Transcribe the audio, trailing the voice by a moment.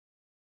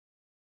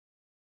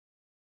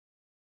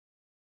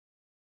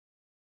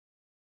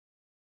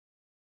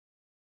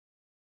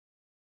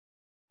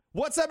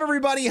What's up,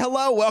 everybody?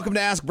 Hello. Welcome to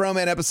Ask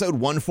Broman, episode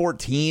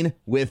 114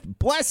 with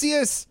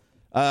Blessious.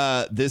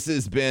 This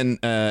has been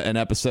an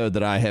episode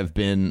that I have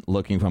been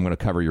looking for. I'm going to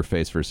cover your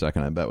face for a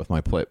second, I bet, with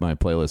my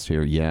playlist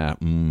here. Yeah.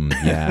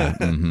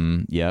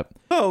 Yep.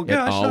 Oh,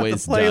 gosh, it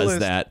always does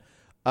that.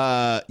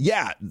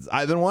 Yeah,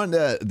 I've been wanting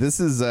to. This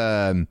is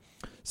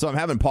so I'm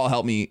having Paul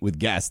help me with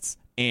guests,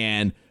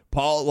 and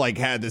Paul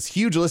had this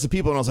huge list of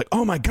people, and I was like,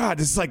 oh my God,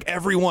 this is like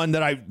everyone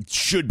that I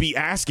should be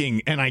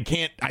asking, and I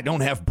don't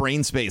have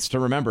brain space to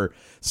remember.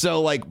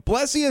 So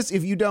Blessious,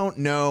 if you don't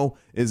know,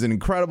 is an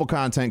incredible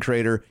content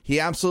creator. He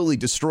absolutely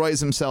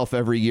destroys himself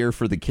every year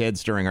for the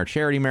kids during our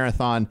charity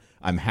marathon.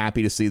 I'm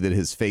happy to see that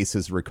his face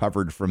has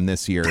recovered from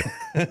this year.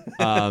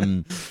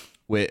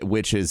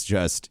 Which is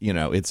just,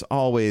 it's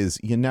always,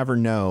 you never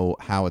know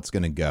how it's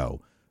going to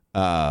go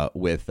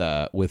with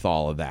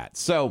all of that.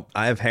 So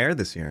I have hair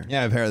this year. Yeah,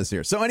 I have hair this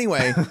year. So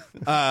anyway,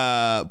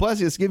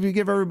 Blessious, give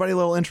everybody a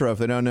little intro if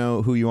they don't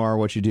know who you are,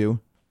 what you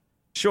do.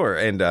 Sure.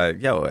 And I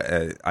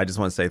just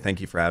want to say thank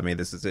you for having me.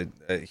 This is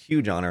a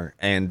huge honor.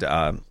 And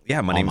my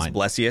name is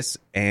Blessious,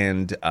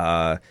 and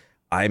I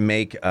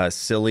make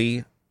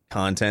silly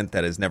content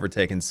that is never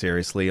taken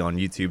seriously on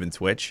YouTube and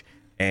Twitch.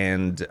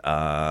 And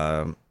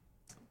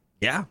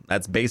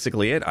that's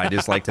basically it. I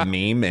just like to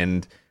meme,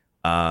 and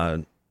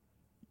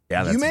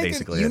that's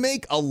basically it. You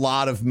make a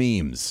lot of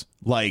memes.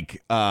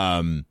 Like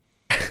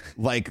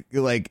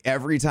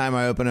every time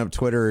I open up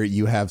Twitter,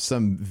 you have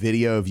some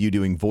video of you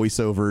doing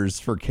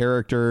voiceovers for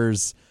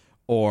characters,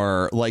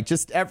 or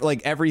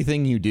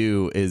everything you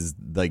do is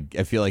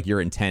I feel like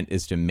your intent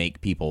is to make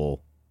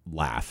people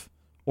laugh,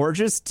 or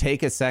just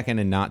take a second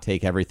and not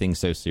take everything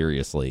so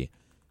seriously.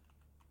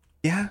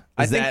 Yeah,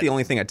 I think the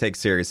only thing I take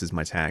serious is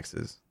my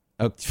taxes.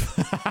 Oh.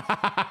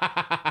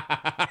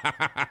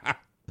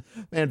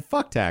 Man,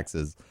 fuck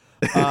taxes.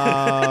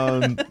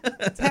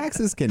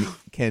 Taxes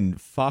can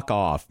fuck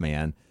off,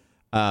 man.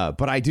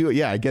 But I do,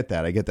 I get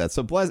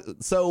that.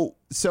 So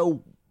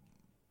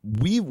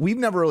we've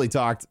never really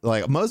talked.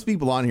 Like most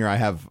people on here, I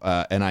have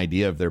an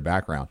idea of their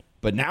background,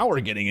 but now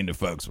we're getting into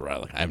folks where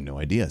I have no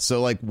idea.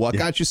 So what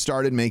got you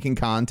started making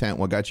content?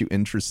 What got you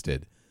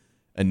interested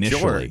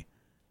initially? Sure.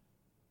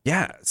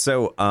 Yeah.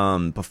 So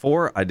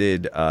before I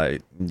did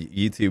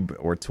YouTube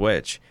or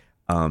Twitch,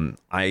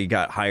 I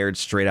got hired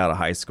straight out of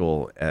high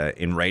school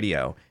in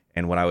radio.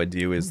 And what I would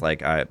do is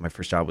my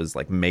first job was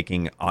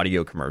making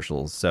audio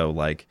commercials. So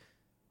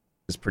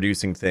just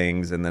producing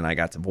things, and then I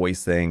got to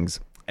voice things.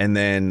 And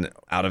then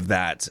out of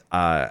that,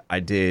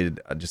 I did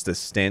just a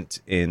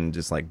stint in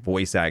just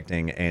voice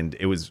acting, and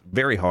it was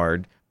very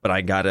hard. But I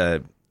got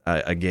a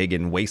gig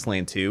in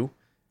Wasteland 2.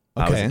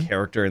 Okay. I was a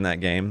character in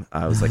that game.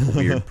 I was a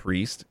weird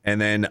priest.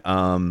 And then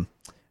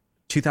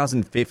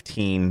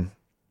 2015,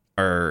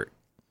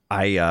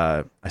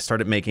 I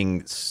started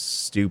making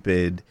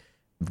stupid,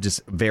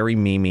 just very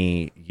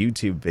memey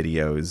YouTube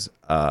videos.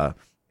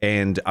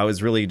 And I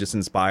was really just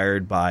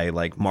inspired by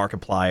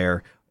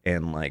Markiplier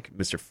and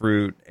Mr.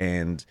 Fruit,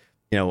 and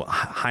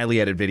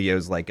highly edited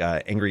videos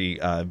Angry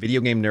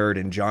Video Game Nerd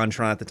and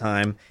JonTron at the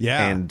time.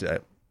 Yeah.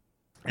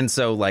 And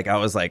so I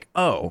was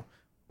oh,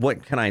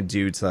 what can I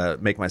do to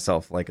make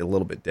myself a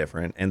little bit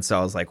different? And so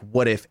I was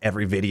what if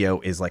every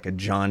video is a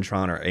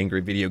JonTron or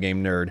Angry Video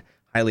Game Nerd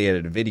highly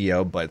edited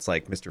video, but it's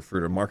Mr.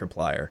 Fruit or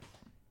Markiplier?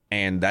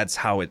 And that's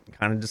how it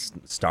kind of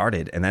just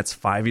started. And that's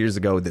 5 years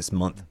ago this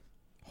month.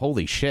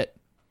 Holy shit.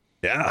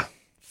 Yeah.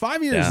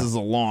 5 years is a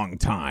long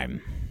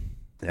time.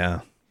 Yeah.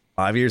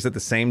 5 years at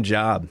the same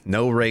job.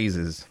 No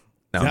raises.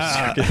 No.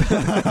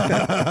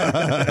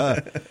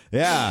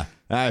 Yeah,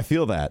 I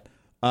feel that.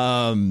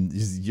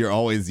 You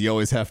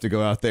always have to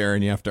go out there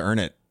and you have to earn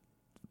it.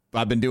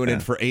 I've been doing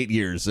it for 8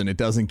 years, and it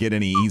doesn't get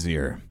any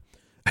easier.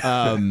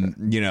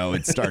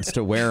 It starts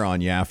to wear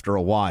on you after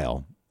a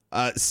while.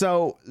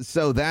 So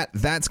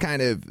that's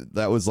kind of,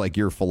 that was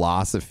your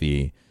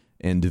philosophy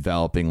in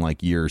developing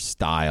your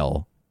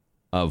style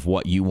of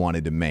what you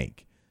wanted to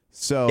make.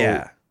 So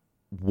yeah.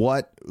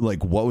 What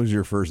was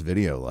your first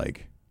video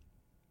like?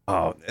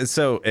 Oh,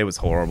 so it was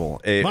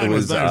horrible. Mine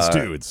was nice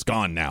too. It's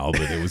gone now,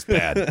 but it was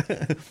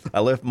bad.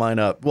 I lift mine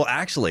up. Well,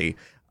 actually,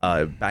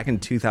 back in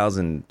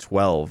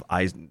 2012,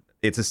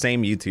 it's the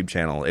same YouTube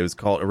channel. It was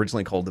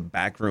originally called the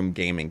Backroom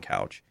Gaming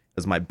Couch. It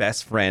was my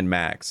best friend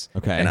Max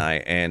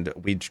and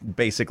we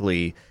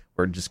basically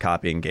were just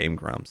copying Game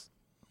Grumps,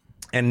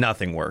 and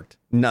nothing worked.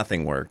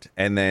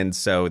 And then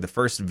so the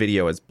first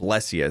video as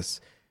Blessious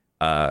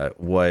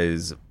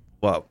was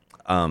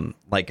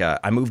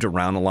I moved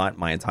around a lot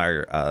my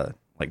entire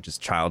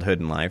just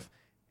childhood and life,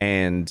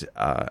 and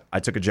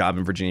I took a job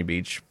in Virginia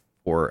Beach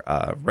for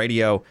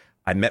radio.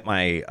 I met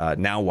my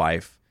now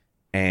wife,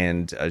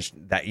 and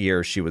that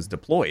year she was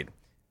deployed,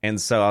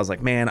 and so I was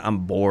like, man,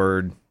 I'm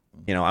bored.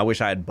 I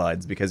wish I had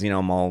buds, because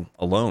I'm all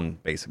alone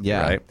basically,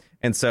 right?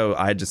 And so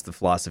I had just the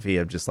philosophy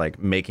of just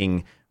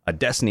making a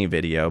Destiny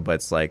video, but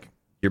it's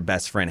your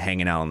best friend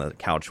hanging out on the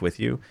couch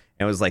with you,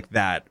 and it was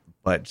that,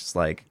 but just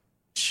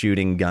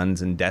shooting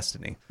guns in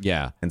Destiny.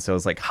 Yeah. And so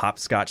it's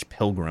Hopscotch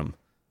Pilgrim.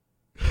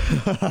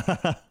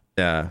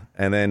 Yeah,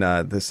 and then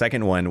the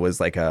second one was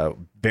like a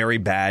very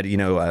bad,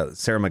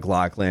 Sarah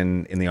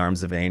McLachlan in the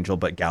Arms of an Angel,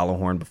 but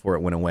Gallahorn before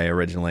it went away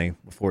originally,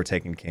 before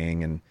Taken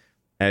King, and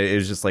it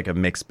was just like a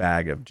mixed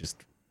bag of just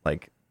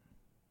like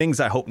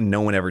things I hope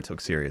no one ever took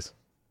serious.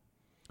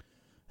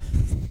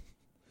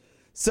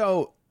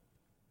 So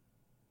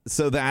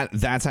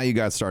that's how you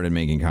got started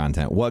making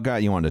content. What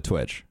got you onto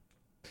Twitch?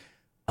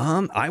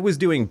 I was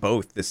doing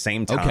both the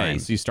same time. Okay,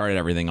 so you started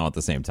everything all at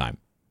the same time.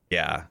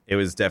 Yeah, it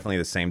was definitely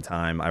the same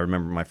time. I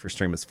remember my first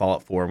stream was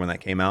Fallout 4 when that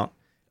came out.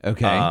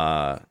 Okay.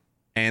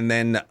 And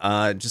then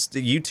just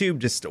YouTube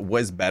just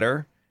was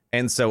better.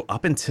 And so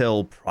up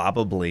until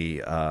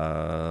probably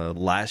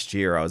last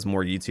year, I was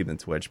more YouTube than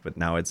Twitch, but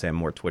now I'd say I'm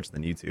more Twitch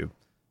than YouTube.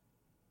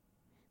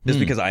 Just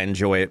because I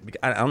enjoy it.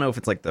 I don't know if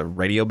it's like the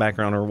radio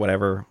background or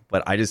whatever,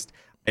 but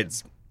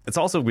it's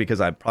also because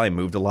I probably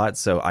moved a lot,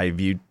 so I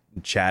view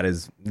chat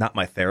as not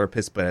my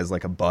therapist, but as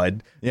like a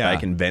bud that I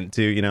can vent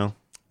to,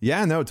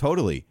 Yeah, no,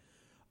 totally.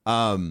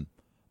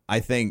 I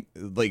think,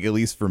 like, at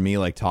least for me,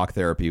 like, talk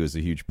therapy was a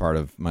huge part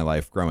of my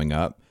life growing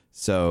up.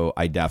 So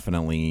I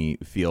definitely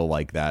feel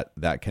like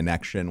that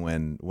connection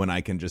when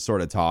I can just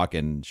sort of talk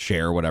and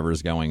share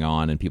whatever's going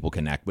on and people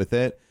connect with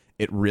it.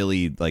 It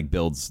really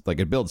builds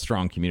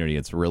strong community.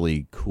 It's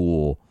really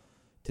cool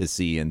to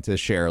see and to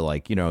share,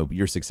 like,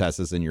 your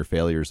successes and your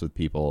failures with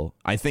people.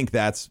 I think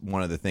that's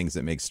one of the things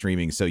that makes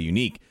streaming so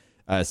unique.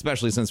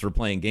 Especially since we're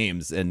playing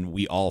games and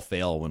we all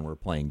fail when we're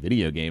playing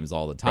video games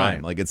all the time.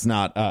 Right. Like it's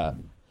not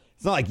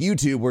like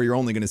YouTube where you're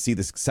only going to see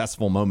the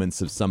successful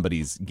moments of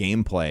somebody's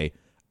gameplay.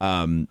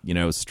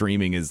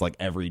 Streaming is like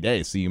every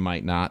day. So you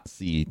might not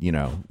see,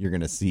 you're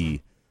going to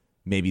see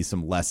maybe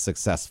some less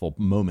successful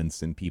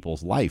moments in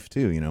people's life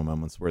too,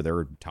 moments where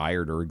they're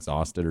tired or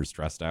exhausted or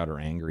stressed out or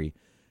angry.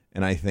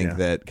 And I think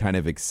that kind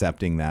of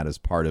accepting that as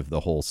part of the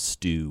whole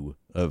stew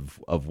of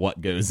what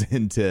goes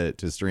into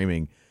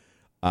streaming,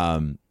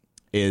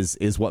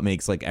 is what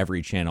makes like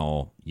every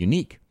channel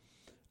unique.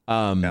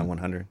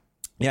 100.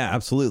 Yeah,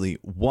 absolutely.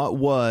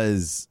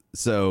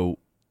 So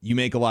you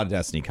make a lot of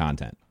Destiny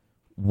content.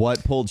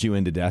 What pulled you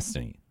into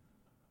Destiny?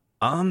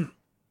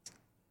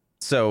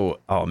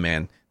 So, oh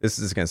man, this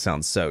is going to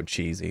sound so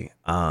cheesy.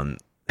 Back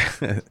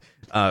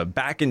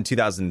in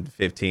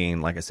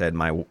 2015, like I said,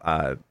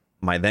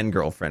 my then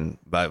girlfriend,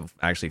 but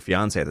actually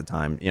fiance at the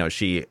time,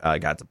 she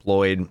got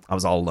deployed. I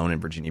was all alone in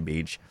Virginia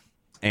Beach.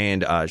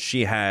 And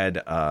she had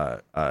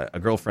a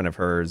girlfriend of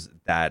hers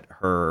that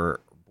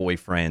her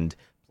boyfriend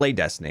played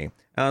Destiny.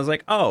 And I was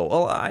like, oh,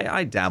 well,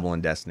 I dabble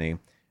in Destiny.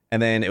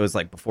 And then it was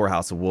like before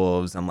House of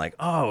Wolves. I'm like,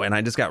 oh, and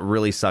I just got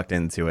really sucked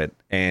into it.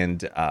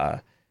 And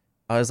I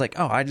was like,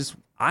 oh,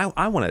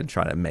 I want to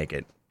try to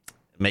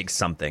make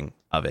something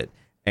of it.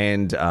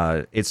 And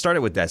it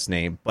started with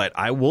Destiny. But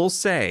I will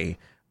say,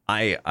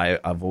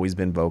 I've always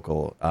been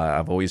vocal.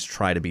 I've always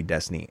tried to be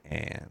Destiny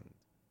and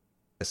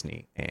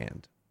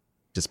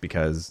just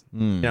because,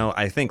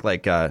 I think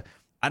like, I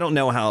don't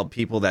know how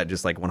people that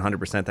just like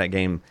 100% that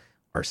game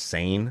are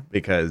sane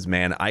because,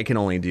 man, I can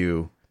only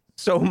do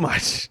so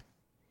much,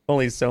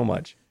 only so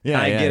much. Yeah,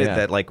 and I get it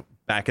that like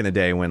back in the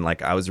day when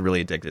like I was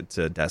really addicted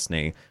to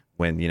Destiny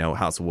when,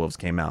 House of Wolves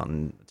came out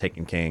and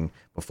Taken King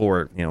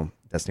before,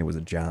 Destiny was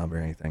a job or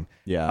anything.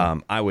 Yeah.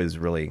 I was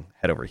really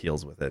head over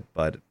heels with it.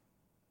 But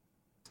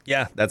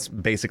yeah, that's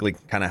basically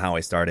kind of how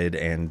I started.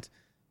 And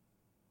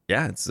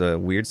yeah, it's a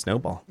weird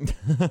snowball.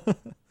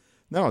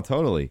 No,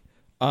 totally.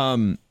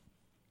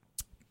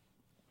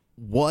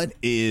 What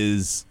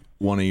is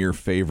one of your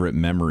favorite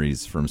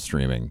memories from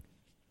streaming?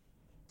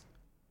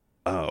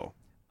 Oh.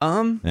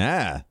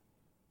 Yeah.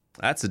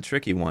 That's a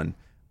tricky one.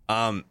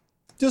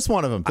 Just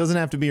one of them. Doesn't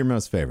have to be your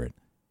most favorite.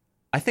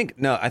 I think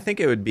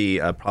it would be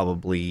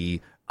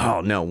probably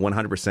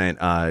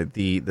 100%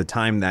 the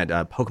time that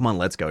Pokemon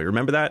Let's Go. You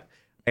remember that?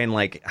 And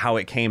like how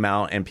it came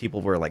out and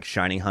people were like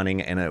shiny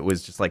hunting and it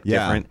was just like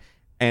different.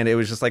 And it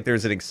was just like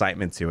there's an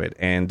excitement to it.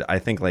 And I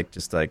think like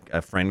just like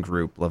a friend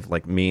group of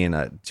like me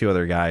and two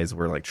other guys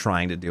were like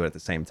trying to do it at the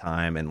same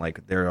time. And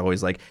like they're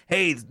always like,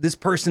 hey, this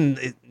person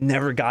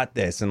never got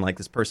this. And like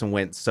this person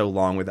went so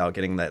long without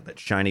getting that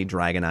shiny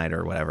Dragonite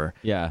or whatever.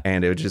 Yeah.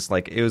 And it was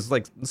like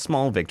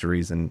small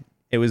victories. And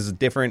it was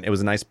different. It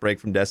was a nice break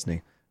from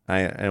Destiny.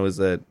 And it was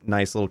a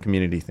nice little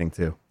community thing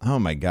too. Oh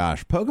my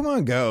gosh.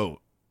 Pokemon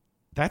Go.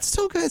 That's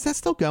still good. Is that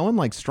still going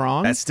like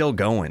strong? That's still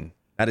going.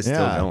 That is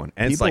still going.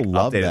 And people it's like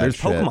love updated. There's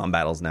shit. Pokemon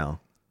battles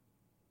now.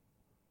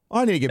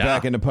 I need to get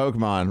back into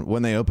Pokemon.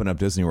 When they open up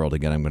Disney World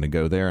again, I'm going to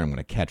go there and I'm going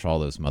to catch all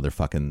those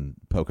motherfucking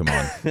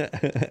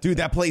Pokemon. Dude,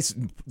 that place,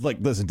 like,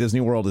 listen,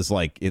 Disney World is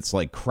like, it's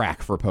like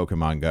crack for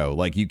Pokemon Go.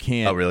 Like, you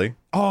can't. Oh, really?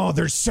 Oh,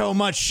 there's so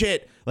much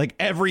shit. Like,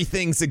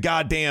 everything's a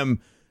goddamn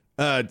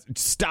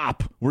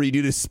stop where you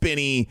do the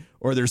spinny,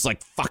 or there's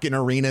like fucking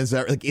arenas.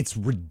 Like, it's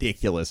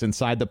ridiculous.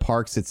 Inside the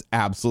parks, it's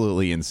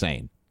absolutely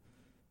insane.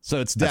 So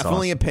it's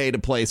definitely a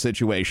pay-to-play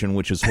situation,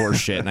 which is horse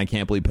shit, and I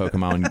can't believe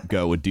Pokemon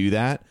Go would do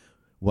that.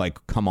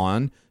 Like, come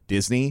on,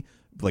 Disney.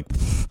 Like,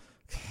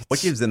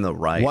 what gives them the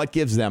right? What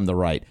gives them the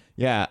right?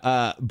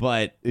 Yeah,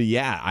 but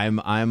yeah, I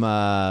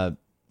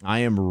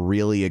am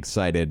really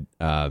excited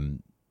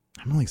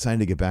I'm really excited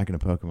to get back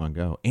into Pokemon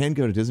Go and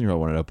go to Disney World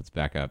when it opens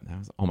back up.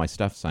 All my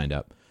stuff signed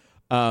up.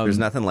 There's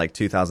nothing like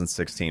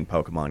 2016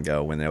 Pokemon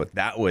Go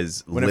that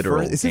was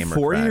literal. Is it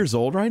 4 years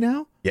old right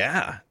now?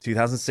 Yeah,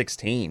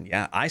 2016.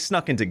 Yeah, I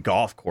snuck into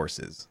golf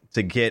courses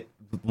to get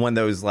one of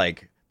those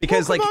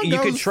because Pokemon you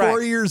could track.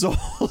 4 years old.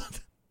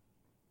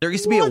 There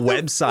used to be a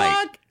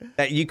website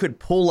that you could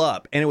pull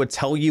up and it would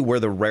tell you where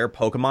the rare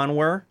Pokemon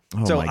were.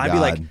 Oh so my I'd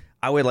God. be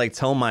I would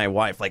tell my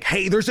wife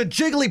hey, there's a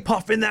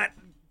Jigglypuff in that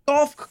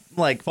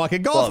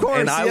fucking golf club. course,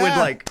 and I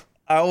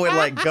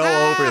would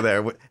go over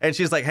there, and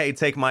she's like, "Hey,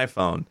 take my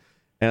phone."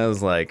 And I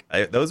was like,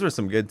 "Those were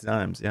some good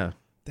times." Yeah,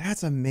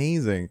 that's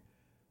amazing.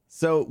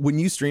 So when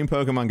you stream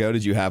Pokemon Go,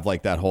 did you have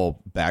that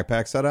whole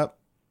backpack set up?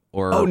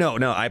 Or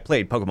no, I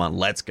played Pokemon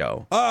Let's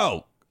Go.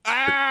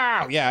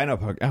 Yeah, I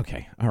know.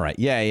 Okay, all right,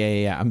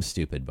 yeah. I'm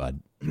stupid,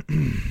 bud.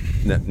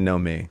 No,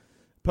 me.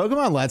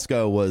 Pokemon Let's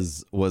Go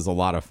was a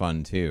lot of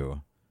fun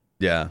too.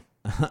 Yeah.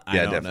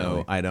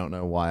 Definitely. I don't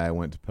know why I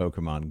went to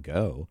Pokemon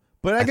Go,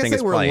 but I guess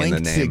they were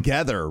linked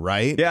together,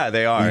 right? Yeah,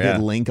 they are. You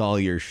could link all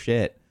your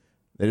shit.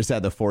 They just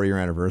had the 4-year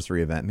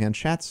anniversary event. Man,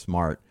 chat's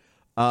smart.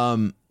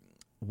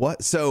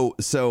 What? So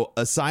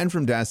aside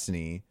from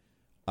Destiny,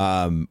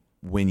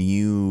 when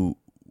you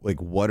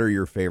what are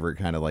your favorite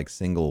kind of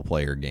single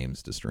player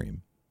games to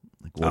stream?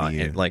 What do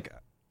you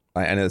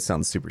I know it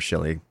sounds super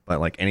shilly,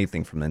 but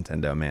anything from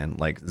Nintendo, man,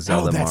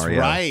 Zelda, that's Mario.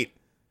 Right.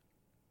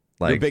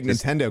 You're a big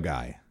Nintendo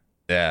guy.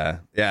 Yeah,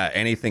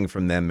 anything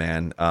from them,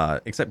 man.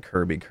 Except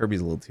Kirby. Kirby's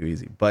a little too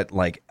easy. But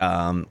I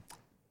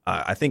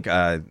think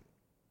Ghost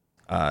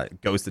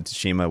of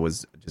Tsushima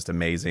was just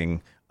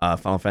amazing.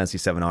 Final Fantasy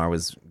 7R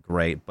was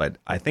great, but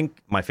I think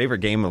my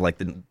favorite game of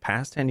the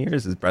past 10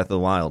 years is Breath of the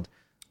Wild.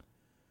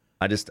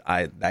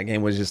 That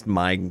game was just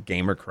my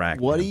gamer crack.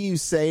 What do you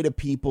say to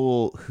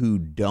people who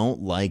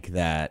don't like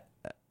that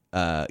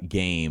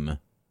game?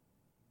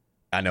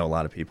 I know a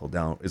lot of people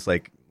don't. It's there's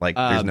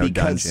no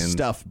because dungeon.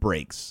 Stuff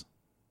breaks.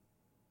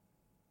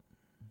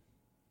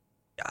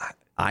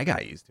 I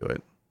got used to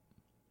it,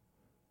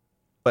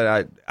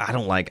 but I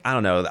don't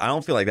know. I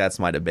don't feel like that's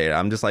my debate.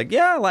 I'm just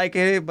I like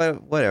it,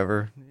 but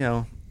whatever.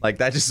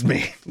 That's just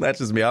me. That's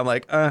just me. I'm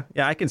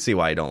yeah, I can see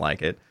why you don't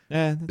like it.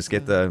 Yeah, just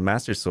get the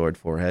Master Sword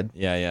forehead.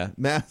 Yeah.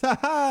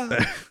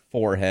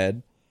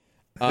 Forehead.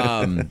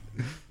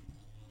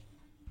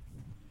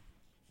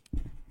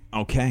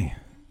 Okay.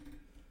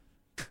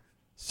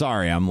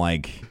 Sorry, I'm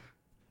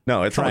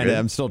no, it's trying to.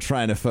 I'm still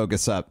trying to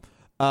focus up.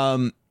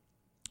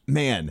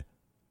 Man,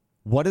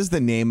 what is the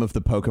name of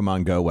the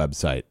Pokemon Go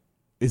website?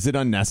 Is it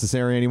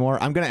unnecessary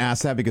anymore? I'm gonna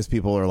ask that because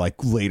people are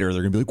later.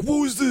 They're gonna be what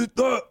was it?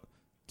 Do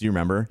you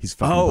remember? He's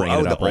fucking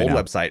bringing it up the right old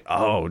now. website.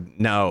 Oh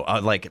no,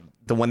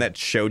 the one that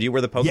showed you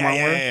where the Pokemon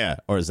were. Yeah.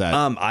 Or is that?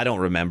 I don't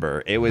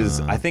remember. It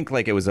was. I think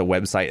it was a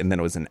website and then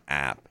it was an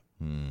app,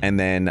 and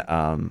then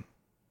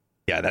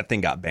that thing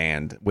got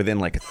banned within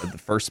the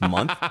first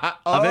month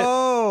of it.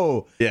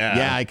 Oh,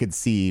 yeah. I could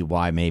see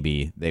why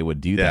maybe they would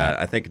do that.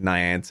 I think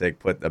Niantic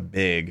put a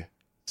big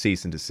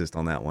cease and desist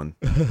on that one.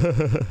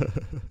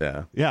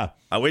 Yeah.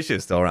 I wish it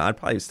was still around. I'd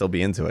probably still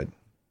be into it.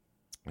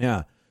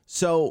 Yeah.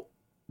 So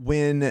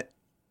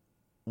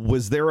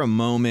was there a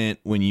moment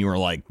when you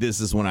were this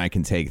is when I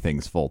can take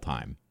things full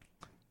time?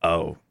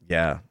 Oh,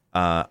 yeah.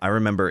 I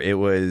remember it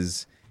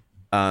was,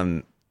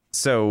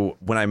 so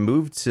when I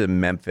moved to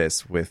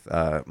Memphis with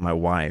my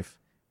wife,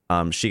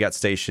 she got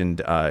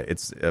stationed,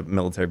 it's a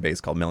military base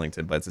called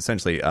Millington, but it's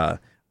essentially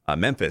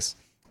Memphis.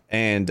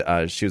 And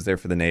she was there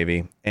for the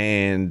Navy.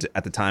 And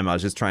at the time, I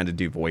was just trying to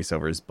do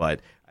voiceovers, but,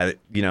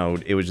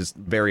 it was just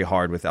very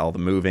hard with all the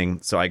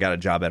moving. So I got a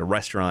job at a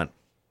restaurant,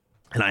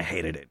 and I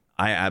hated it.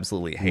 I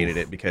absolutely hated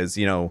it because,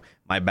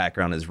 my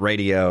background is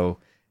radio.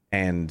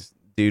 And,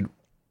 dude,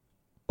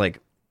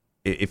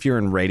 if you're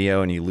in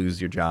radio and you lose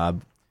your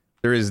job,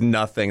 there is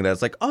nothing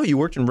that's oh, you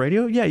worked in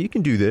radio? Yeah, you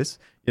can do this.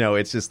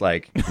 It's just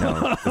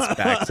it's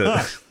back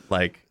to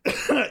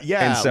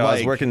yeah. And so I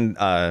was working.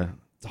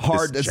 It's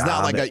hard. It's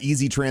not an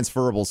easy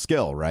transferable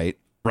skill, right?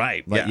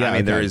 Right.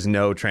 Yeah. There is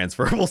no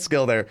transferable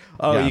skill there.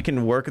 Oh, you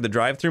can work the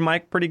drive-through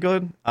mic pretty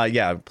good.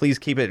 Yeah. Please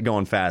keep it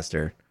going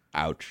faster.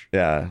 Ouch.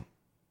 Yeah.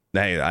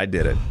 Hey, I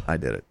did it.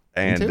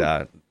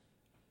 And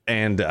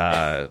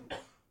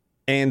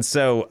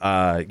so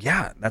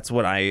that's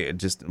what I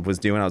just was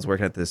doing. I was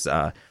working at this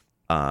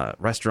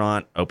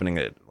restaurant, opening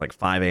at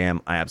 5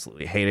 a.m. I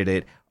absolutely hated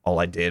it. All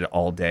I did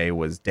all day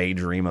was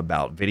daydream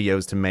about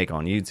videos to make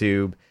on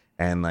YouTube.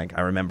 And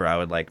I remember I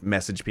would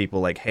message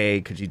people hey,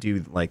 could you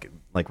do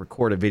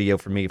record a video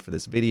for me for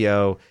this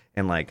video?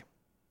 And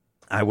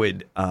I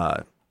would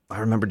I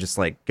remember just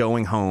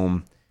going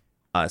home,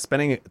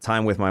 spending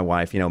time with my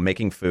wife,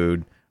 making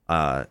food.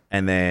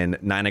 And then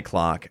 9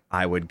 o'clock,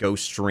 I would go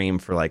stream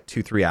for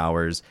 2-3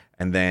 hours.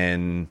 And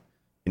then,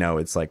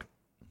 it's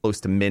close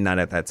to midnight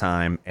at that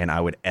time. And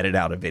I would edit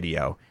out a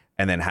video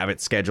and then have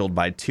it scheduled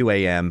by 2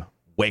 a.m.,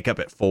 wake up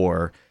at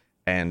 4.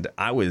 And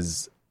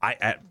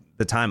at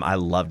the time, I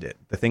loved it.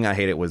 The thing I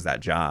hated was that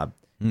job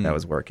that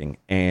was working.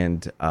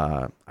 And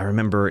I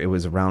remember it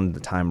was around the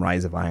time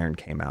Rise of Iron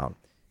came out.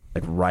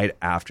 like right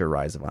after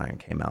Rise of Iron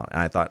came out.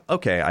 And I thought,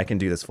 okay, I can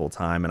do this full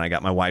time. And I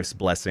got my wife's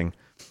blessing.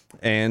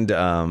 And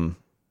I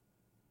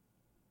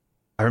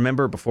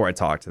remember before I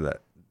talked to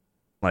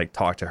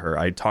her,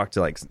 I talked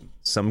to like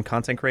some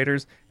content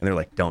creators, and they're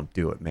like, don't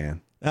do it,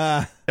 man.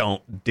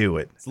 Don't do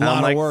it. It's a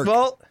lot of work.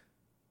 Well,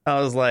 I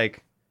was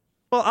like,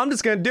 well, I'm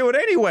just going to do it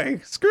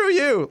anyway. Screw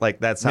you. Like,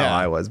 that's how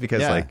I was,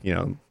 because like, you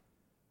know,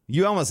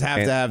 you almost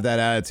have to have that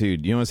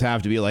attitude. You almost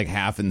have to be like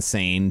half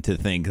insane to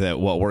think that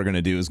what we're going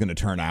to do is going to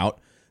turn out.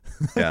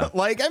 Yeah.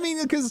 Like, I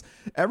mean, because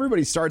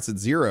everybody starts at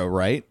zero,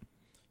 right?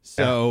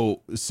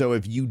 So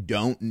if you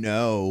don't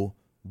know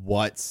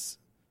what's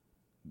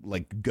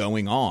like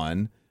going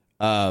on,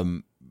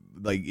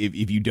 like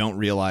if you don't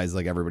realize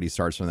like everybody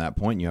starts from that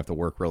point, and you have to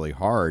work really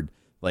hard.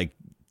 Like,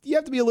 you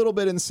have to be a little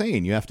bit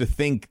insane. You have to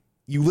think,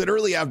 you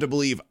literally have to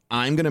believe,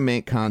 I'm going to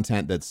make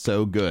content that's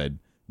so good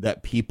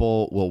that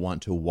people will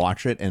want to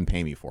watch it and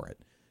pay me for it.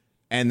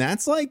 And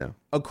that's like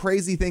a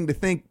crazy thing to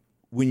think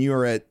when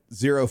you're at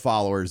 0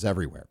 followers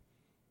everywhere.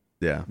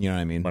 Yeah. You know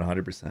what I mean?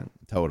 100%.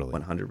 Totally.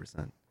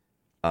 100%.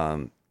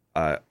 On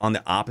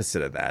the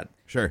opposite of that,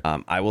 sure.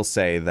 I will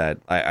say that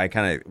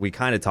we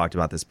kind of talked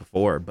about this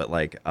before, but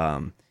like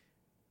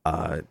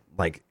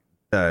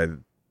the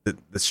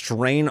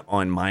strain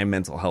on my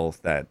mental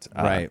health that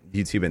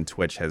YouTube and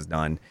Twitch has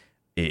done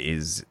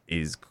is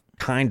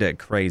kind of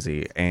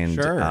crazy. And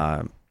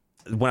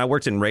when I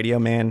worked in radio,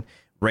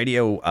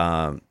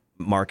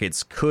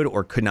 markets could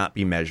or could not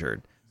be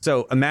measured.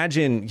 So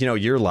imagine, you know,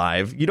 you're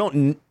live.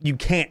 You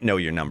can't know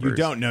your numbers. You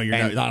don't know your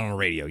numbers. Not on a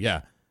radio.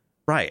 Yeah.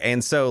 Right.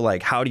 And so,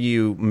 like, how do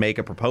you make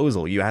a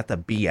proposal? You have to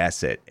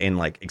BS it in,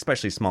 like,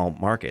 especially small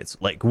markets.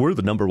 Like, we're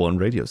the #1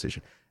 radio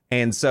station.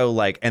 And so,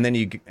 like, and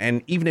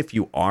even if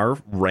you are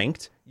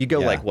ranked, you go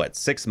like, what,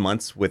 6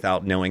 months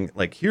without knowing,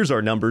 like, here's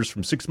our numbers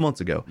from 6 months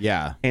ago.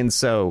 Yeah. And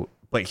so,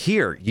 but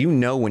here, you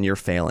know when you're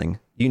failing.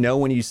 You know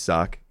when you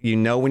suck. You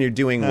know when you're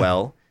doing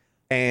well.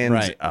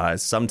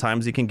 And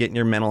sometimes you can get in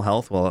your mental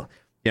health. Well,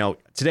 you know,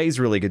 today's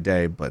a really good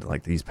day, but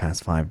like these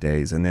past 5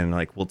 days, and then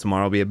like, will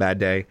tomorrow be a bad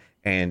day?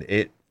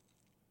 And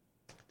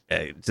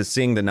just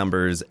seeing the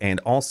numbers, and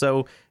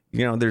also,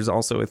 you know, there's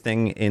also a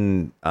thing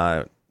in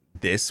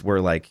this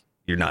where like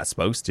you're not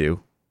supposed to,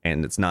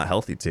 and it's not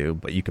healthy to,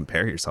 but you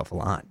compare yourself a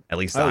lot. At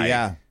least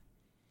I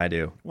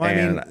do. Well, I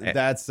mean,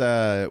 that's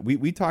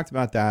we talked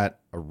about that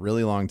a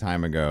really long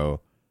time ago.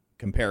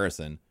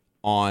 Comparison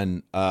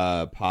on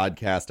a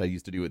podcast I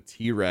used to do with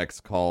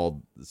T-Rex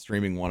called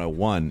Streaming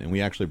 101, and we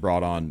actually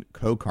brought on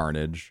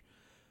Co-Carnage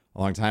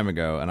a long time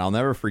ago, and I'll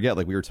never forget,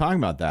 like, we were talking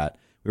about that.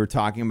 We were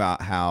talking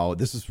about how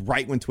this is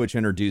right when Twitch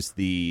introduced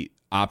the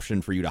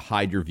option for you to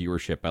hide your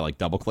viewership by like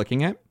double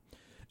clicking it.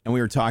 And we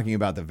were talking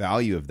about the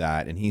value of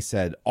that. And he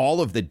said, all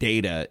of the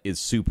data is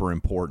super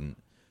important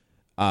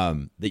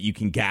that you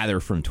can gather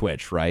from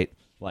Twitch, right?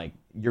 Like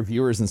your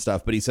viewers and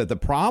stuff. But he said the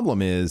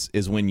problem is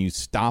when you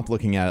stop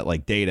looking at it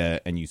like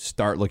data and you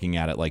start looking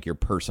at it like your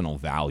personal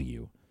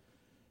value.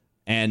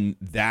 And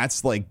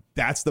that's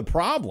the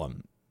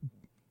problem.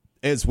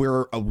 Is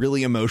we're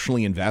really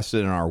emotionally invested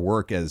in our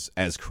work as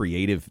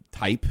creative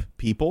type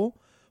people,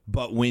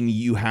 but when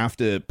you have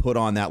to put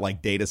on that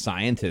like data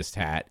scientist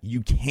hat,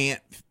 you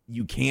can't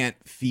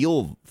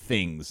feel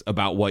things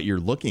about what you're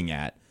looking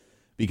at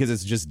because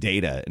it's just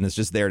data and it's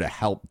just there to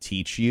help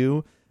teach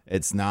you.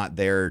 It's not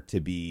there to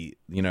be,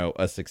 you know,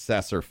 a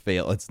success or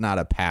fail. It's not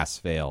a pass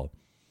fail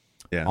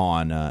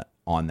on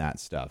that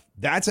stuff.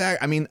 That's,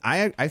 I mean,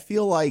 I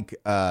feel like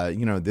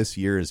you know, this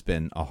year has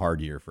been a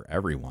hard year for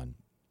everyone.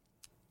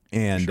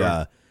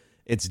 And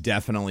it's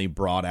definitely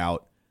brought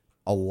out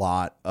a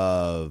lot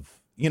of,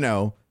 you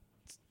know,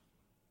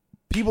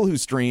 people who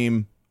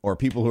stream or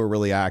people who are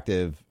really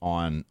active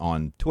on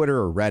Twitter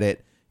or Reddit.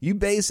 You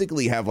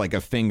basically have like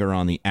a finger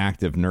on the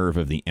active nerve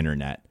of the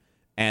internet.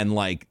 And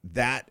like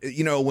that,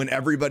 you know, when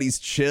everybody's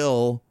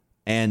chill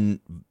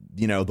and,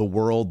 you know, the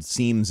world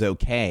seems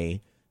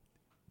okay,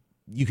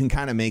 you can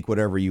kind of make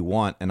whatever you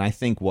want. And I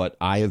think what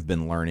I have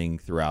been learning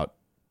throughout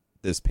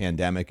this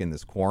pandemic and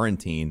this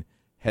quarantine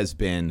has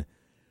been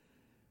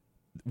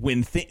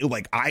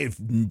like I've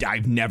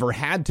never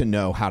had to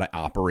know how to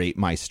operate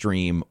my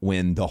stream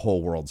when the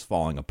whole world's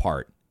falling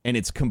apart, and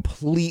it's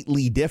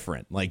completely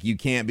different. Like you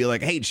can't be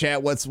like, hey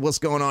chat, what's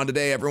going on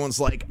today? Everyone's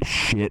like,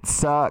 shit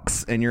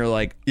sucks, and you're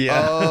like,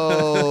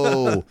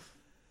 oh.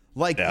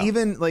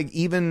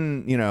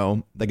 Even you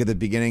know, like at the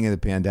beginning of the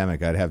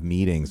pandemic, I'd have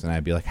meetings and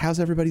I'd be like, how's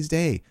everybody's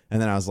day? And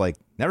then I was like,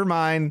 never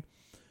mind,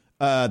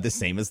 the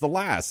same as the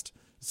last.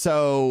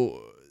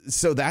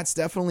 So that's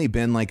definitely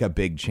been like a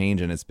big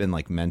change, and it's been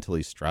like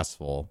mentally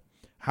stressful.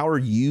 How are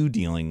you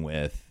dealing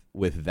with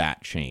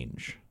that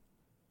change?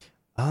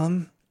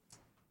 For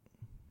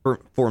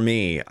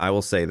me, I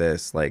will say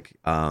this, like,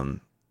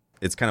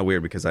 it's kind of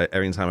weird because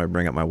every time I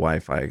bring up my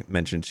wife, I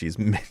mention she's,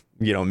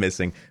 you know,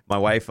 missing. My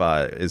wife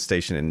is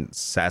stationed in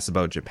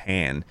Sasebo,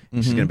 Japan.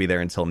 Mm-hmm. She's going to be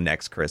there until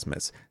next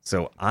Christmas.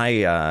 So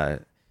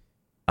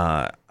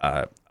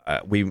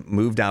we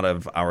moved out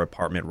of our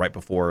apartment right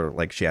before,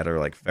 like, she had her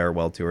like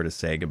farewell tour to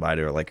say goodbye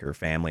to her, like her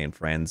family and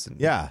friends and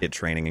get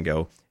training and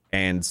go.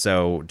 And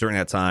so during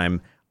that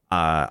time,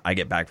 I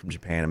get back from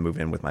Japan and move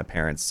in with my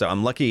parents. So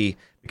I'm lucky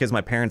because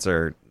my parents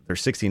they're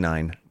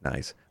 69,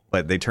 nice,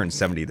 but they turned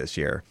 70 this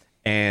year.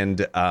 And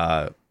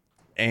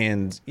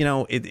you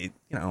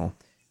know,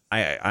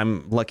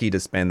 I'm lucky to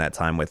spend that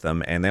time with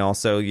them. And they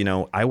also, you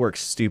know, I work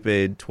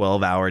stupid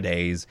 12-hour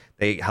days.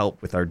 They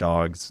help with our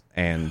dogs.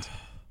 And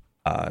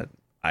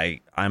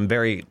I'm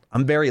very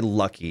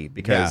lucky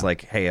because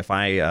like, hey, if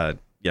I,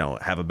 you know,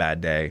 have a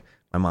bad day,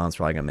 my mom's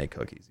probably gonna make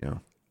cookies, you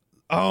know?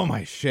 Oh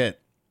my shit.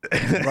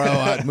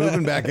 Bro,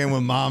 moving back in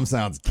with mom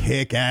sounds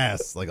kick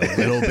ass, like a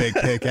little bit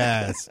kick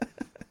ass.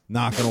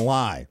 Not gonna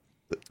lie.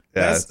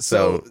 Yeah,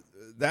 so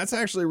that's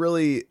actually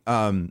really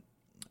a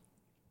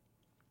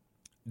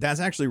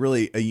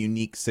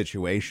unique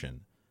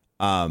situation.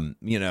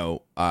 You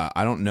know,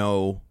 I don't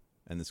know,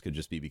 and this could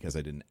just be because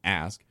I didn't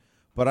ask,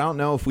 but I don't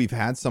know if we've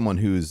had someone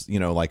who's, you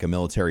know, like a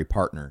military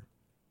partner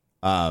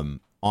on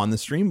the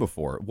stream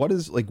before. What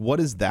is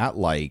that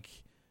like?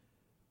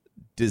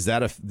 Does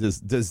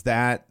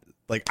that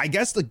like, I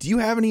guess, like, do you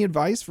have any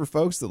advice for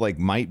folks that like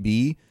might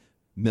be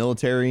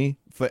military,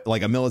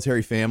 like a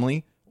military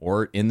family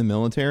or in the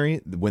military,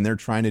 when they're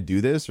trying to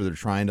do this, or they're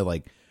trying to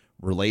like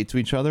relate to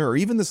each other, or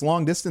even this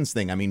long distance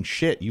thing? I mean,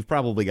 shit, you've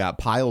probably got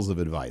piles of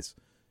advice.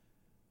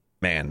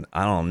 Man,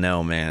 I don't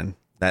know, man.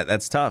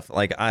 That's tough.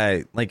 Like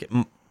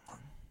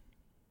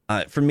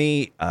for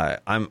me,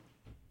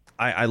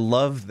 I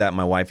love that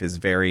my wife is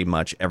very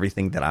much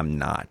everything that I'm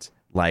not.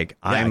 Like,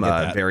 I'm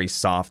a very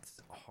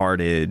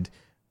soft-hearted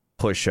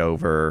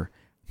pushover,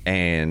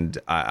 and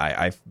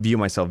I view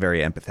myself very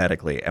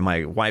empathetically. And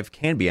my wife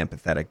can be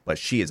empathetic, but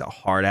she is a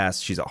hard ass.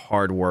 She's a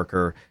hard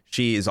worker.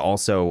 She is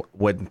also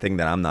one thing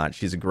that I'm not.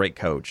 She's a great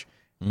coach.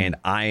 And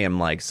I am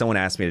like, someone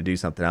asked me to do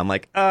something, I'm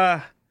like,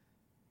 I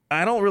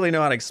don't really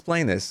know how to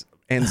explain this.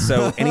 And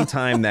so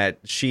anytime that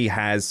she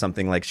has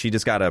something, like she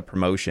just got a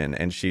promotion,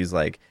 and she's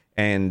like,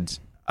 and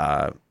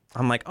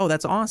I'm like, oh,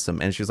 that's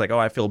awesome. And she's like, oh,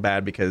 I feel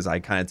bad because I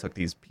kind of took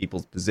these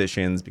people's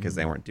positions because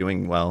they weren't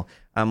doing well.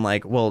 I'm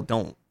like, well,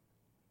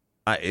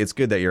 it's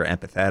good that you're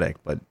empathetic,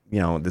 but you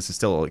know, this is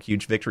still a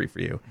huge victory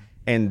for you.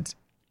 And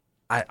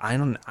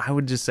I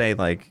would just say,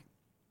 like,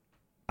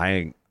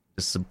 I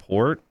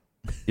support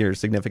your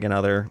significant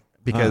other,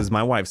 because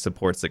my wife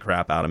supports the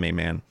crap out of me,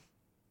 man.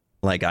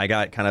 Like, I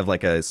got kind of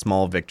like a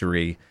small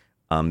victory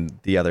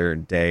the other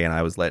day, and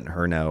I was letting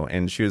her know,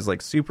 and she was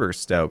like super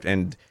stoked.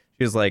 And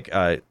she was like,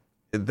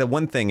 the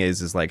one thing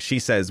is like, she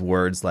says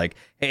words like,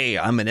 hey,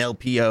 I'm an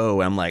LPO.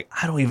 And I'm like,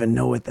 I don't even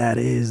know what that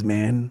is,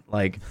 man.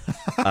 Like,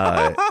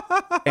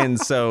 and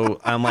so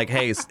I'm like,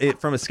 hey,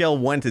 from a scale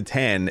of 1 to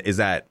 10,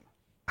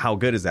 how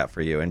good is that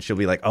for you? And she'll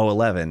be like, oh,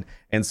 11.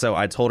 And so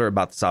I told her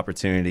about this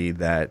opportunity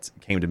that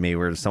came to me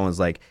where someone's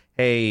like,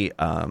 hey,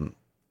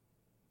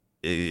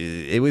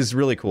 it was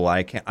really cool.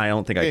 I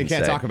don't think I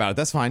can't talk about it.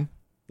 That's fine.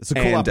 It's a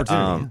cool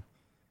opportunity.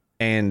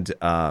 And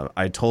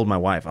I told my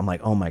wife, I'm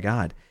like, oh my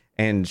God.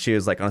 And she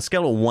was like, on a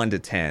scale of 1 to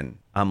 10,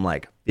 I'm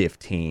like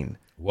 15.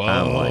 Whoa.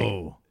 I'm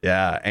like,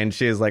 yeah. And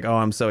she was like, oh,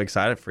 I'm so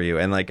excited for you.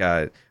 And like,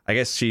 I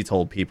guess she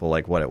told people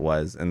like what it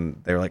was,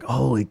 and they were like,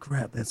 holy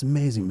crap, that's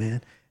amazing,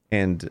 man.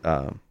 And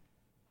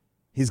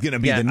he's going to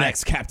be the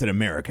next Captain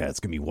America. It's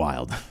going to be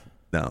wild.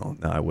 No,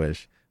 I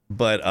wish.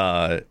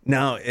 But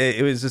no,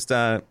 it was just,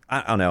 I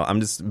don't know.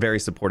 I'm just very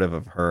supportive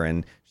of her,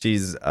 and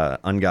she's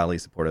ungodly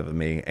supportive of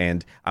me.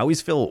 And I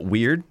always feel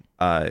weird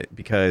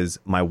because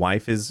my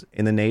wife is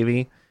in the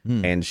Navy,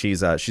 and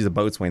she's a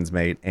boatswain's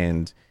mate,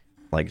 and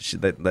like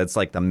that's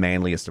like the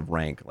manliest of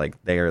rank.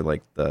 Like they are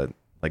like the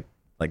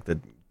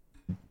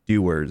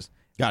doers.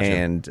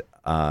 Gotcha.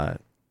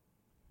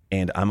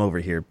 And I'm over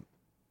here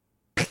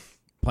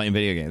playing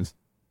video games,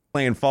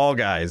 playing Fall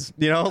Guys.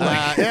 You know,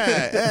 like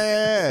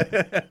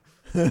yeah.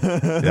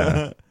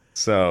 Yeah.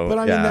 So, but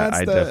I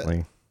mean,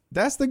 definitely.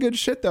 That's the good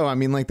shit, though. I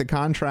mean, like the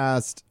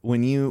contrast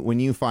when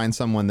you find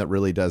someone that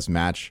really does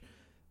match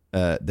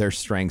their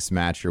strengths,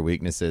 match your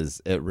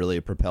weaknesses, it really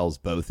propels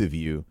both of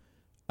you.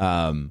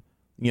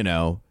 You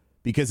know,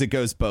 because it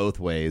goes both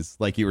ways.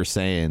 Like you were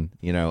saying,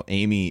 you know,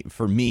 Amy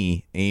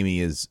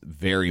is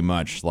very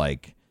much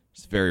like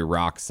just very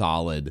rock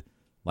solid,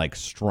 like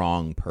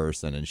strong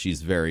person, and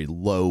she's very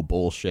low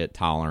bullshit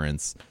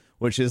tolerance,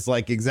 which is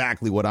like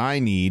exactly what I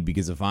need,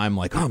 because if I'm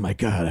like, oh my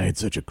God, I had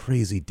such a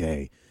crazy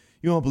day,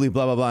 you won't believe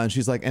blah, blah, blah. And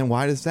she's like, and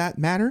why does that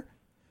matter?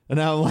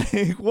 And I'm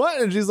like,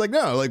 what? And she's like,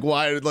 no, like,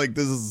 why? Like,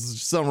 this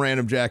is some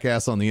random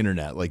jackass on the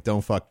internet. Like,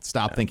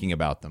 stop thinking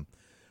about them.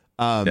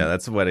 Yeah,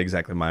 that's what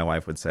exactly my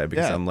wife would say,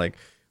 because I'm like,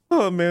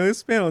 oh man,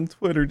 this man on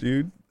Twitter,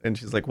 dude. And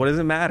she's like, what does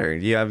it matter?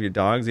 You have your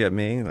dogs, you have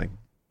me. Like,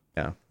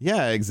 yeah.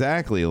 Yeah,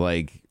 exactly.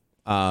 Like,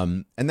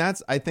 and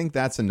I think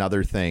that's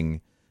another thing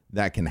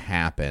that can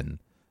happen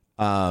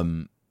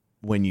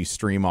when you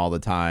stream all the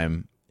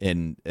time.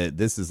 And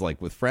this is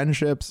like with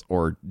friendships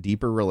or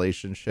deeper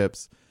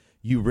relationships,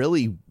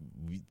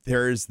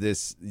 there's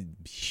this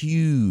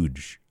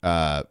huge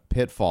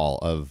pitfall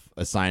of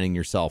assigning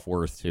your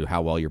self-worth to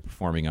how well you're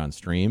performing on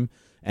stream,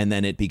 and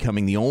then it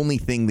becoming the only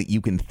thing that you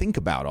can think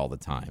about all the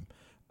time.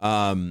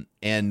 And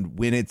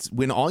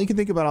when all you can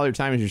think about all your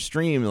time is your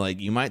stream, like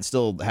you might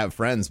still have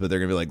friends, but they're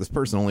gonna be like, this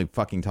person only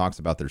fucking talks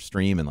about their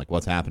stream and like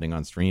what's happening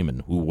on stream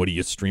and what are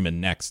you streaming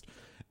next?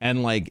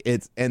 And like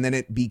and then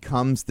it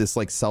becomes this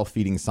like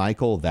self-feeding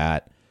cycle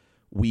that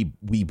we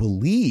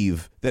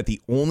believe that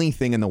the only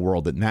thing in the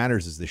world that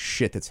matters is the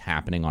shit that's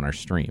happening on our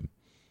stream.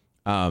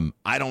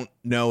 I don't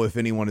know if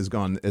anyone has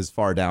gone as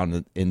far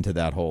down into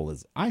that hole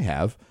as I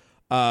have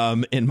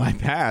in my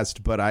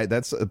past, but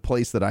that's a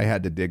place that I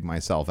had to dig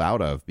myself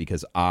out of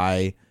because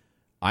I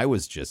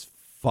was just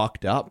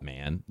fucked up,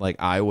 man. Like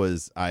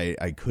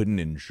I couldn't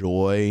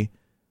enjoy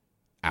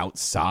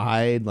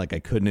outside. Like I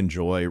couldn't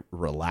enjoy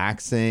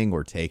relaxing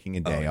or taking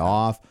a day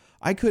off.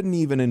 I couldn't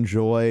even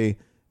enjoy,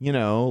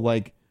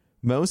 like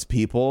most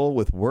people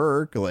with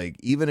work, like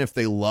even if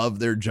they love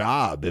their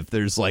job, if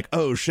there's like,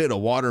 oh shit, a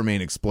water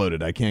main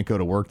exploded, I can't go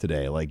to work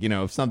today. Like,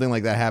 if something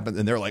like that happens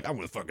and they're like, I'm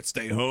going to fucking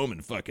stay home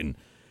and fucking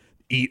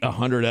eat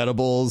 100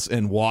 edibles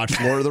and watch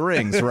Lord of the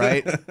Rings.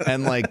 Right.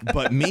 And like,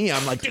 but me,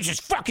 I'm like, this is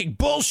fucking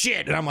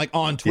bullshit. And I'm like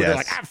on Twitter,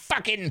 like I'm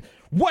fucking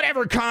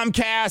whatever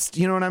Comcast,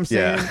 you know what I'm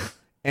saying?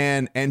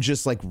 Yeah. And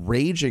just like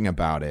raging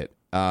about it.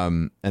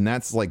 And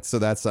that's like, so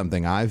that's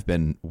something I've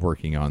been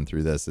working on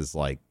through this is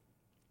like,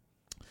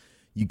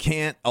 you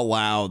can't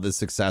allow the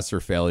success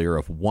or failure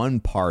of one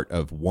part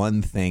of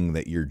one thing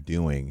that you're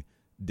doing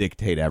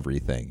dictate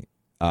everything.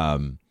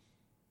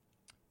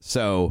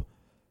 So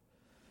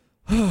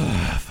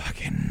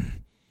fucking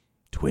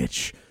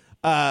Twitch.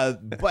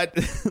 But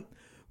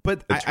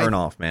the turn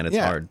off, man. It's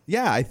hard.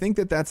 Yeah. I think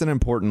that's an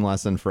important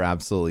lesson for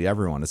absolutely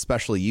everyone,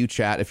 especially you,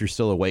 chat. If you're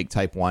still awake,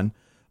 type 1.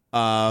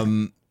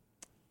 I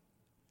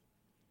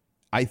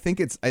think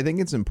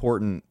it's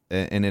important,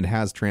 and it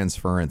has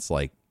transference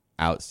like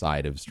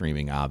outside of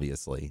streaming,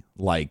 obviously.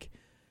 Like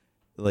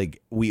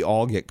we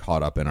all get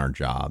caught up in our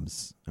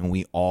jobs, and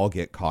we all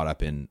get caught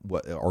up in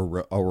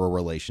or a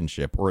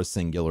relationship or a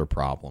singular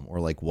problem or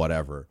like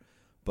whatever.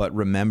 But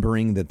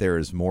remembering that there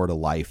is more to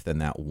life than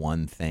that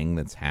one thing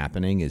that's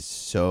happening is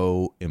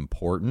so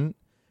important.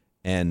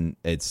 And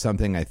it's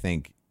something I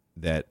think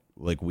that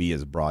like we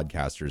as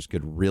broadcasters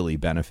could really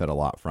benefit a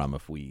lot from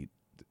if we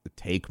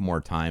take more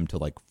time to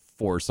like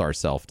force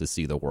ourselves to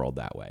see the world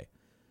that way.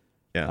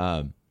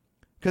 Yeah.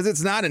 Because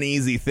it's not an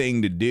easy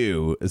thing to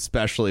do,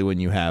 especially when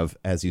you have,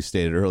 as you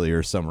stated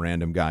earlier, some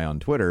random guy on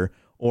Twitter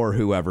or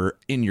whoever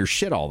in your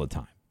shit all the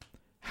time.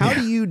 How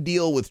do you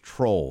deal with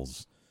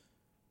trolls?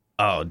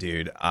 Oh,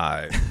 dude.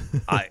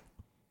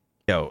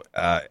 You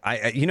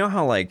know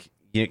how like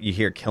you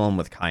hear "kill him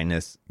with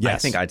kindness"? Yes. I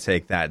think I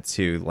take that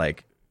to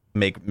like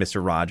make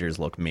Mr. Rogers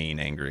look mean,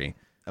 angry.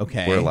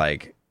 Okay. Where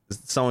like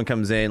someone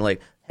comes in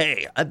like,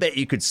 hey, I bet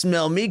you could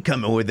smell me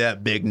coming with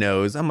that big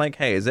nose. I'm like,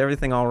 hey, is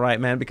everything all right,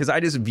 man? Because I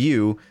just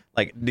view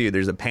like, dude,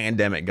 there's a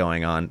pandemic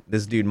going on.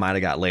 This dude might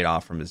have got laid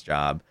off from his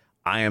job.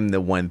 I am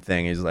the one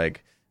thing. He's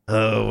like,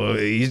 oh,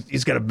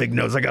 he's got a big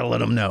nose. I got to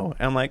let him know.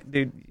 And I'm like,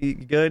 dude, you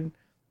good?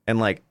 And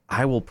like,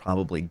 I will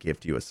probably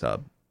gift you a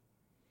sub.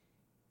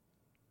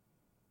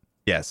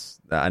 Yes,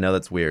 I know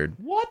that's weird.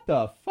 What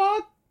the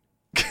fuck?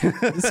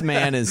 This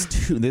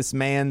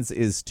man's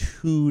is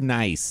too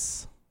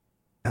nice.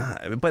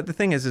 But the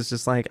thing is, it's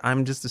just like,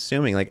 I'm just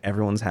assuming like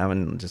everyone's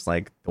having just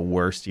like the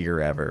worst year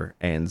ever.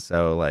 And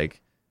so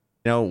like,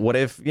 what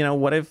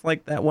if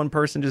like that one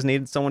person just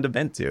needed someone to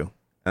vent to?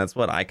 That's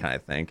what I kind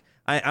of think.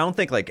 I don't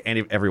think like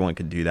everyone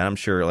could do that. I'm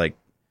sure like,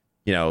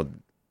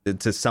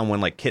 to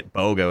someone like Kit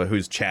Boga,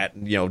 whose chat,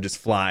 just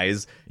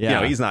flies,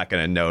 he's not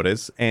going to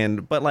notice.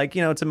 But like,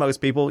 to most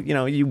people,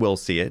 you will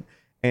see it.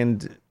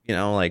 And,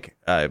 like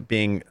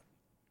being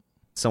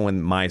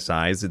someone my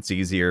size, it's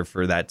easier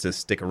for that to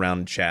stick around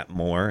and chat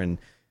more. And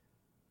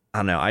I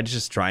don't know, I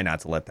just try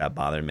not to let that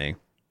bother me.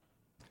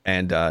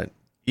 And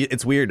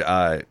it's weird.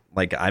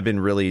 Like I've been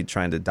really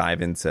trying to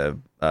dive into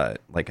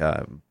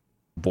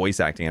voice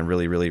acting. I'm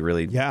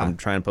really I'm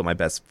trying to put my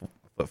best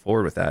foot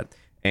forward with that.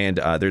 And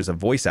there's a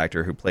voice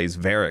actor who plays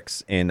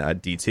Varix in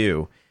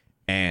D2,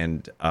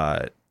 and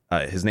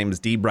his name is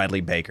D.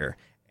 Bradley Baker.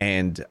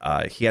 And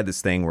he had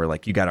this thing where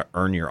like you got to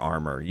earn your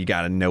armor, you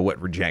got to know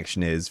what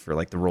rejection is for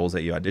like the roles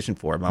that you audition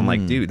for. But I'm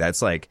like, dude, that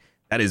is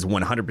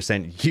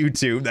 100%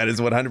 YouTube. That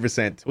is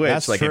 100% Twitch.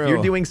 That's like true. If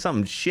you're doing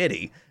something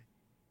shitty,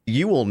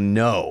 you will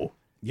know.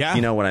 Yeah,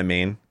 you know what I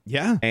mean.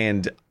 Yeah,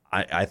 and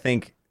I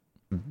think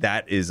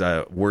that is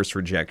a worse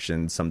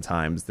rejection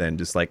sometimes than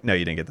just like, no,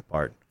 you didn't get the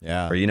part.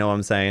 Yeah. Or you know what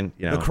I'm saying?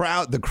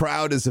 The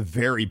crowd is a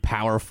very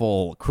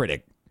powerful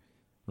critic,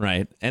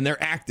 right? And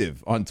they're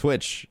active on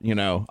Twitch.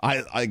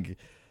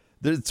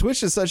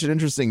 Twitch is such an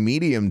interesting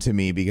medium to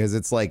me because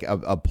it's like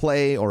a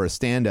play or a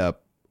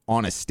stand-up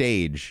on a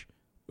stage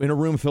in a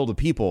room filled with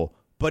people.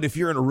 But if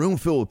you're in a room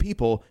filled with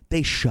people,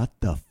 they shut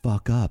the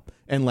fuck up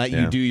and let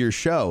you do your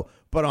show.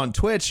 But on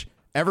Twitch,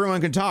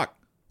 everyone can talk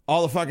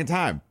all the fucking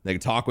time. They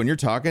can talk when you're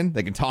talking.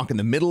 They can talk in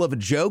the middle of a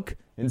joke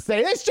and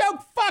say, this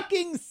joke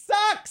fucking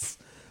sucks.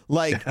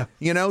 Like,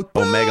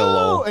 Omega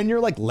lol. And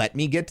you're like, let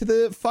me get to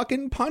the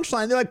fucking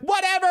punchline. They're like,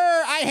 whatever.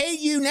 I hate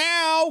you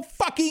now.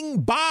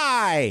 Fucking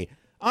bye.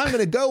 I'm going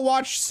to go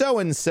watch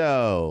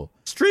so-and-so.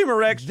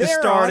 Streamer X just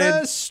started.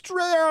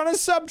 They're on a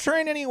sub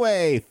train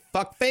anyway.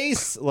 Fuck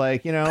face,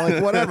 like, you know,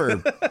 like whatever,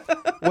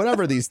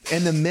 whatever. These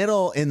in the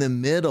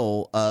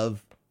middle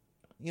of,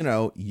 you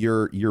know,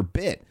 your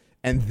bit,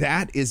 and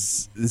that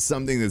is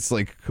something that's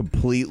like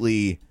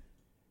completely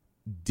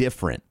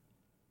different,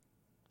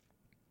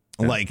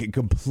 like a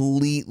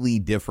completely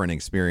different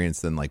experience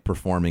than like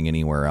performing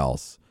anywhere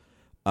else.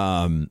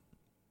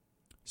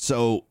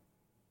 So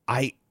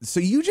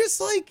you just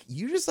like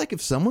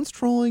if someone's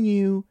trolling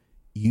you,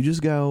 you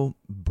just go,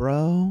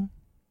 bro,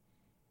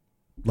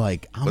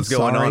 like, I'm What's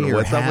sorry going on? you're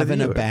What's up with having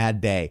you? a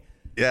bad day.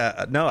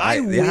 Yeah, no, I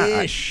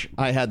wish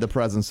I had the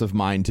presence of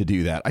mind to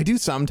do that. I do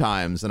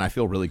sometimes, and I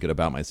feel really good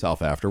about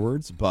myself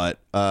afterwards, but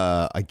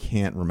I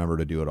can't remember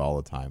to do it all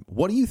the time.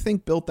 What do you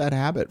think built that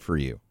habit for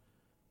you?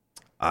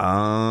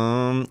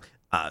 I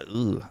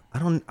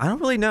don't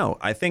really know.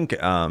 I think,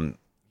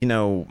 you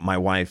know, my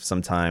wife,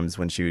 sometimes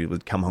when she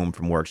would come home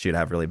from work, she'd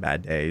have really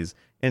bad days.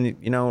 And,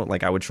 you know,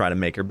 like I would try to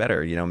make her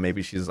better. You know,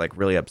 maybe she's like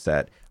really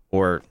upset,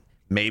 or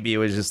maybe it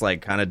was just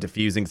like kind of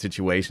diffusing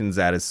situations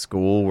at his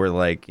school where,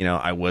 like, you know,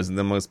 I wasn't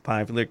the most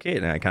popular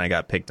kid and I kind of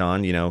got picked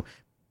on, you know,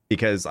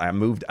 because I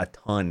moved a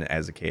ton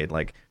as a kid.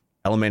 Like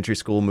elementary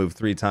school moved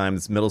 3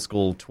 times, middle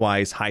school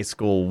twice, high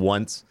school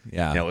once.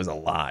 Yeah. You know, it was a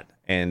lot.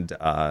 And,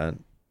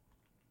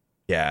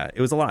 yeah, it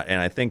was a lot.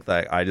 And I think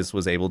that I just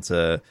was able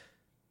to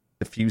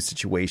diffuse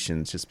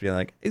situations, just be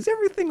like, is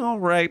everything all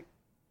right?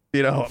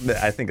 You know,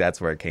 I think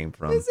that's where it came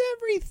from. Is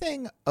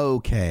everything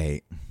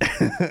okay?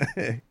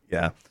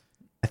 Yeah,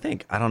 I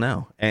think, I don't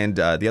know. And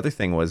the other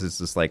thing was, it's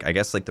just like, I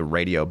guess like the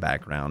radio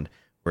background,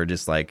 where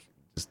just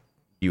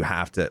you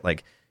have to,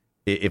 like,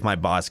 if my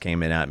boss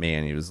came in at me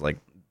and he was like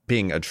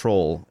being a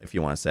troll, if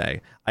you want to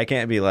say, I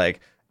can't be like,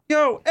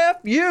 yo,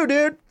 F you,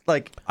 dude.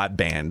 Like, I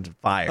banned,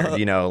 fired,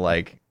 you know,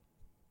 like,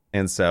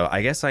 and so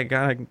I guess I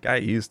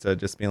got used to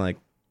just being like,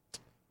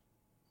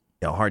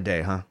 yo, hard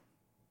day, huh?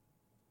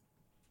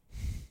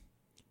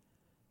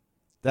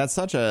 That's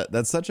such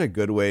a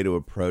good way to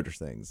approach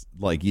things.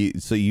 Like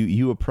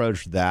you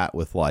approach that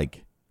with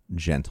like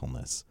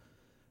gentleness.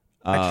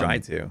 I try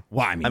to.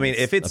 Well, I mean,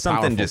 if it's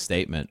something just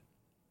statement,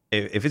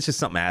 if it's just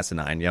something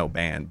asinine,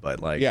 ban. But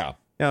like, yeah,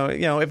 you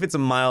know, if it's a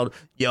mild,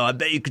 yo, I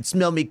bet you could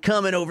smell me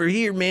coming over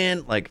here,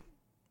 man. Like,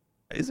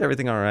 is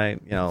everything all right?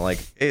 You know,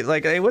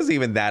 it wasn't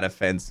even that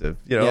offensive.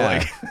 You know,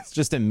 like it's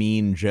just a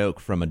mean joke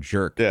from a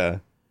jerk. Yeah.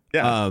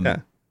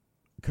 Yeah.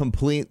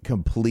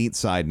 Complete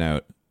side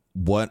note.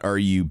 What are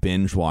you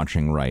binge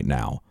watching right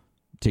now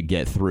to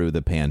get through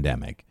the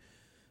pandemic?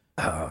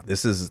 Oh,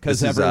 this is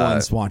because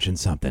everyone's watching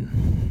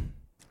something.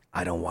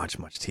 I don't watch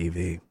much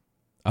TV.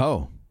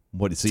 Oh,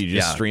 what? So you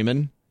just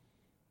streaming?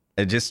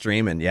 Just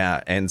streaming,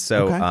 yeah. And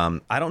so okay.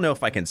 I don't know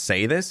if I can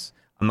say this.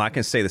 I'm not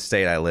going to say the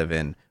state I live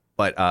in,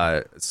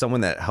 but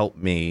someone that helped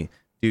me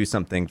do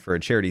something for a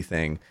charity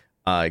thing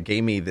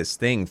gave me this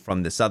thing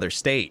from this other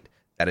state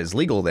that is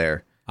legal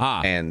there.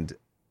 And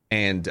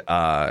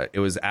it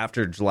was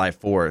after July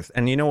 4th.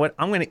 And you know what?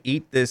 I'm going to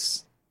eat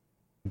this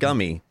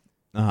gummy.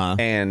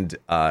 And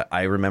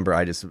I remember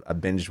I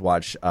binge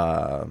watched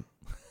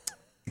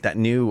that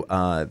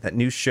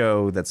new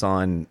show that's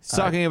on. It's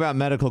talking about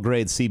medical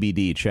grade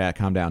CBD. Chat,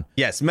 calm down.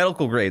 Yes,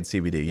 medical grade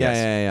CBD.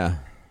 Yes.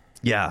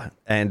 Yeah.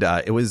 And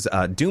it was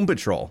Doom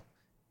Patrol.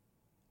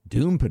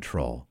 Doom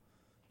Patrol.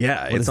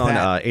 Yeah, it's on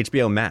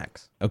HBO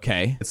Max.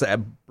 Okay. It's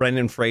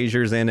Brendan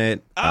Fraser's in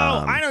it. Oh,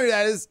 I know who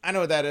that is. I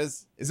know what that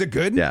is. Is it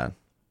good? Yeah.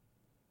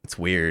 It's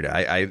weird.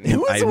 I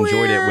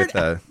enjoyed it with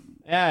the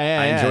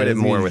I enjoyed it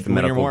more with the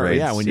medical grade.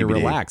 Yeah, when CBD. you're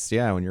relaxed.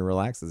 Yeah, when you're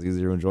relaxed, it's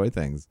easier to enjoy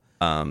things.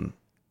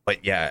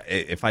 But yeah,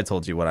 if I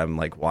told you what I'm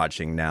like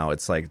watching now,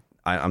 it's like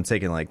I'm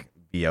taking like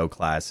VO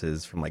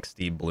classes from like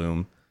Steve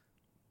Bloom,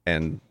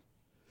 and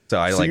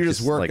so you're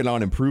just working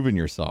on improving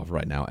yourself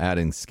right now,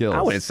 adding skills.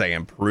 I wouldn't say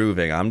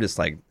improving. I'm just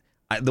like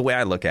the way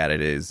I look at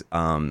it is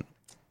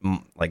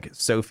like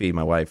Sophie,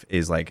 my wife,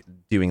 is like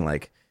doing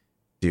like.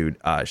 Dude,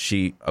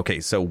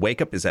 so wake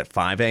up is at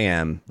 5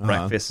 a.m.,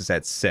 breakfast is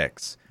at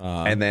 6,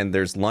 and then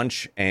there's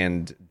lunch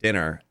and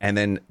dinner,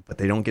 but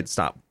they don't get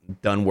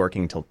done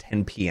working till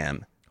 10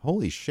 p.m.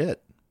 Holy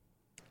shit.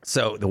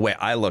 So the way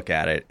I look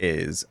at it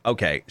is,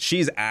 okay,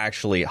 she's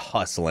actually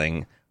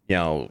hustling, you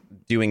know,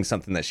 doing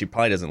something that she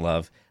probably doesn't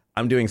love.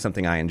 I'm doing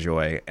something I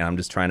enjoy, and I'm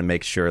just trying to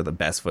make sure the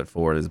best foot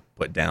forward is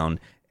put down.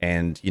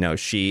 And, you know,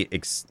 she,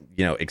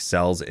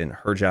 excels in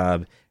her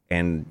job,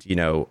 and, you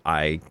know,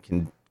 I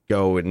can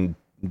go and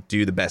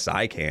do the best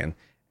I can,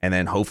 and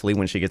then hopefully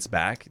when she gets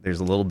back, there's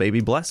a little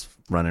baby Bless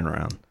running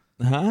around.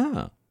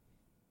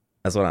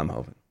 That's what I'm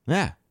hoping.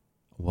 Yeah.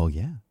 Well,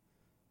 yeah.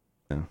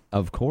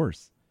 Of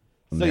course.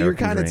 So you're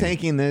kind of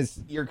taking this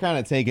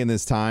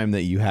time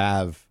that you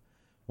have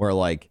where,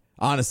 like,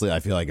 honestly, I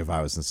feel like if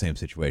I was in the same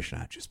situation,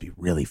 I'd just be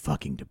really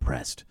fucking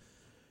depressed.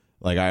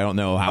 Like, I don't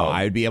know how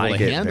I'd be able to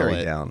handle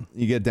it. Down.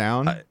 You get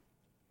down?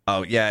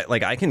 Oh yeah,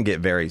 like I can get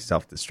very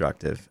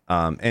self-destructive.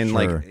 And sure.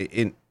 like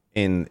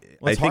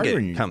I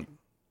think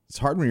it's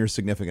hard when your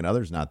significant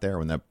other's not there,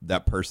 when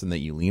that person that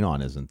you lean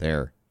on isn't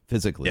there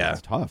physically. Yeah.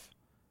 It's tough.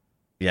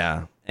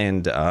 Yeah.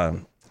 And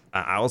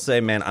I will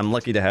say, man, I'm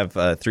lucky to have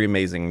 3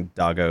 amazing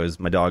doggos.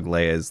 My dog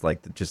Leia is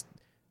like just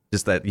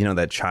that,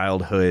 that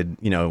childhood,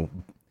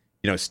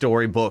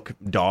 storybook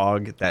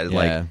dog that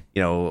like,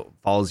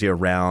 follows you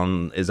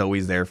around, is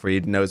always there for you,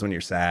 knows when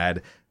you're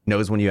sad,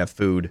 knows when you have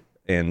food.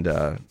 And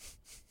that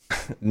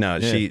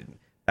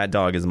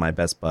dog is my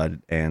best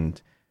bud.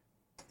 And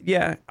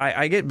yeah,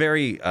 I get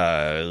very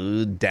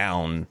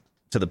down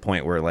to the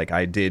point where like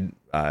I did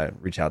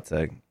reach out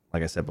to,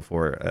 like I said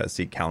before,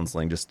 seek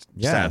counseling, just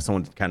to have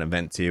someone to kind of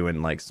vent to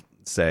and like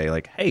say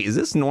like, hey, is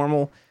this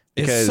normal?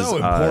 Because it's so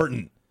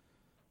important.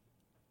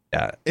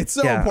 Yeah, it's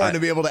so important to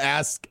be able to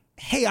ask,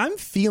 hey, I'm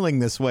feeling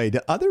this way. Do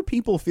other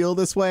people feel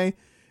this way?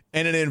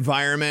 In an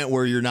environment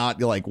where you're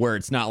not like, where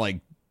it's not like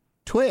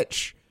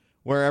Twitch,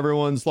 where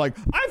everyone's like,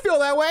 I feel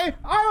that way.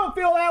 I don't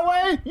feel that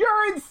way.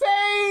 You're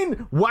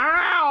insane.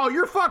 Wow,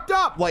 you're fucked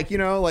up. Like,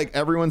 like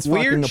everyone's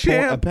weird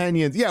fucking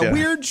opinions. Yeah,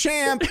 weird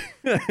champ.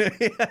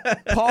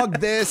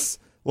 Hog this.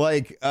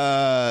 So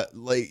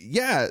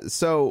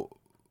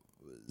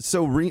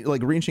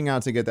reaching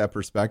out to get that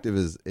perspective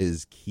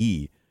is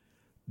key.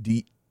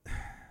 God,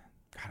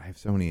 I have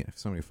so many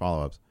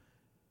follow-ups.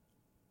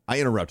 I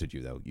interrupted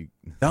you though.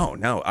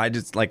 No. I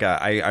just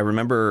I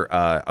remember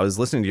I was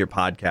listening to your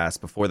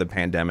podcast before the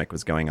pandemic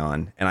was going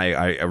on, and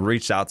I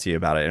reached out to you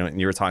about it, and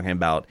you were talking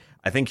about,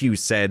 I think you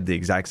said the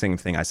exact same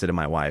thing I said to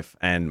my wife,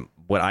 and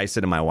what I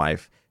said to my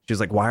wife, she was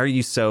like, why are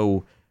you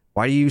so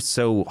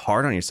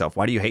hard on yourself?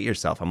 Why do you hate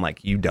yourself? I'm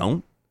like, you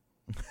don't?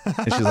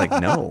 And she's like,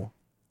 no.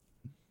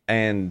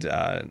 And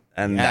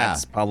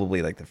that's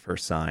probably like the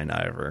first sign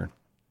I ever.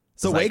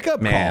 It's a wake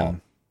up call.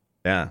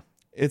 Yeah.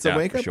 It's a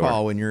wake up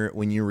call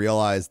when you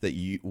realize that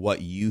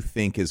what you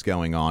think is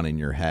going on in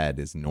your head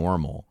is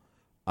normal.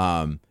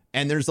 And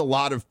there's a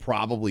lot of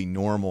probably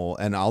normal,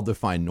 and I'll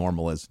define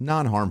normal as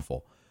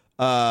non-harmful,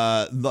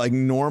 like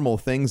normal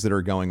things that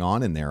are going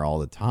on in there all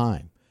the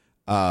time.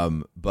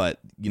 But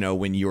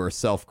when your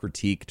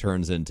self-critique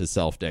turns into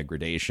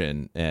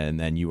self-degradation, and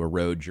then you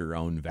erode your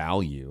own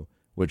value,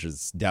 which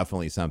is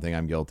definitely something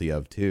I'm guilty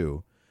of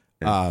too.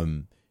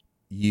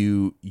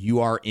 You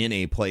are in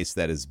a place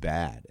that is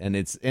bad, and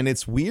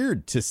it's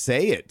weird to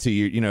say it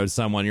to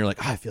someone. You're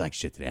like, oh, I feel like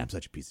shit today. I'm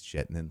such a piece of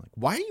shit. And then like,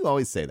 why do you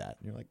always say that?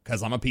 And you're like,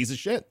 because I'm a piece of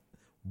shit.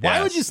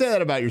 Why would you say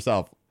that about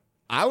yourself?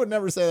 I would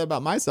never say that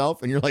about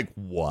myself. And you're like,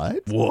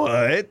 what?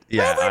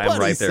 Yeah, everybody I'm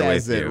right there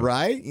says with it, you.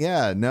 right?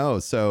 Yeah, no.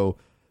 So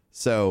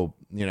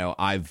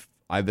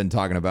I've been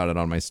talking about it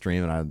on my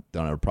stream, and I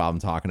don't have a problem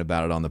talking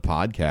about it on the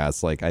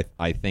podcast. Like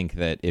I think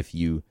that if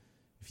you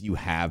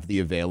have the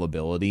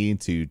availability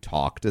to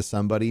talk to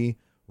somebody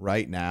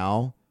right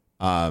now,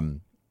 I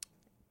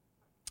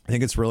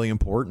think it's really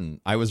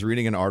important. I was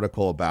reading an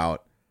article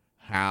about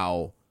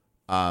how,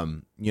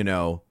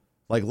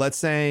 like, let's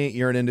say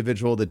you're an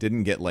individual that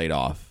didn't get laid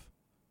off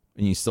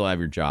and you still have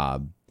your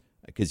job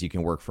because you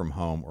can work from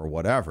home or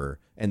whatever.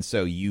 And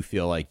so you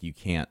feel like you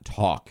can't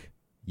talk,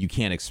 you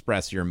can't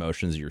express your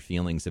emotions or your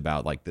feelings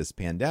about like this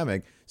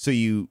pandemic. So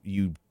you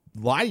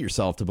lie to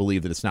yourself to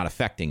believe that it's not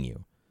affecting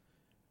you.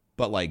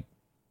 But like,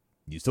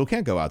 you still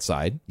can't go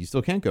outside. You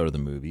still can't go to the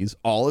movies.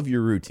 All of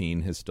your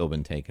routine has still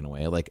been taken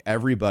away. Like,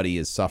 everybody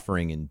is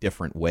suffering in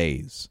different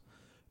ways.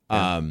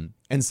 Yeah.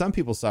 And some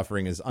people's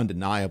suffering is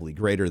undeniably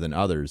greater than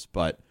others.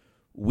 But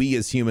we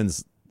as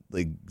humans,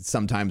 like,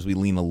 sometimes we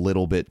lean a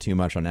little bit too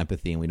much on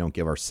empathy, and we don't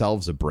give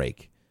ourselves a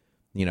break.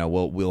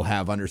 We'll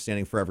have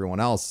understanding for everyone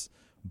else,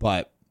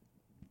 but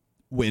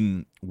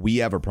when we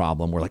have a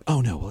problem, we're like,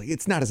 oh no, well,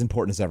 it's not as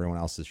important as everyone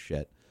else's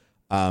shit.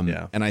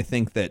 And I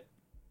think that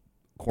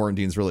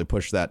quarantine's really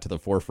pushed that to the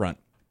forefront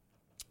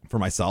for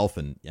myself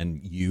and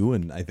you,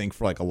 and I think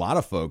for like a lot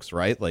of folks,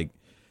 right? Like,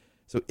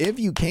 so if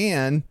you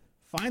can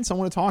find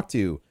someone to talk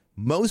to,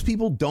 most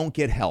people don't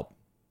get help,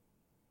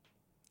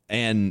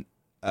 and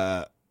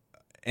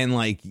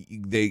like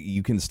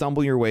you can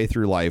stumble your way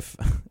through life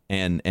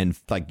and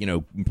like,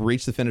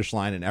 reach the finish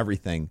line and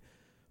everything.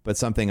 But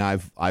something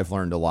I've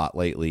learned a lot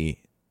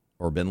lately,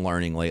 or been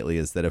learning lately,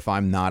 is that if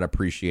I'm not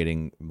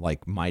appreciating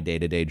like my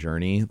day-to-day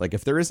journey, like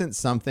if there isn't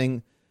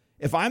something,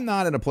 if I'm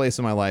not in a place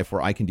in my life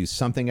where I can do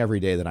something every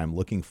day that I'm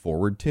looking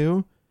forward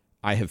to,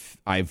 I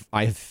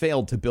have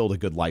failed to build a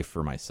good life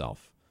for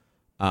myself.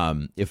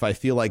 If I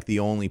feel like the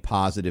only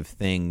positive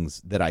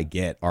things that I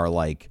get are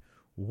like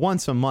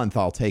once a month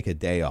I'll take a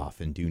day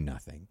off and do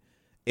nothing.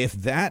 If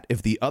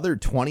the other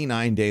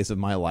 29 days of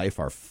my life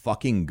are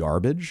fucking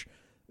garbage,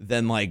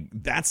 then like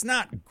that's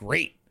not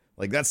great.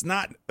 Like that's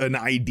not an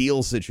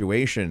ideal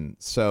situation.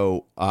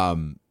 So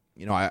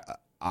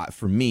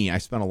for me, I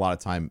spent a lot of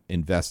time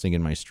investing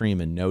in my stream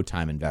and no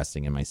time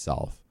investing in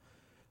myself.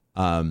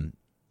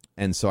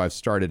 And so I've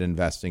started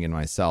investing in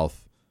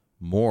myself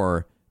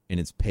more, and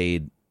it's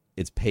paid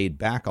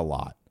back a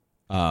lot,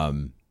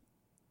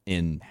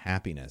 in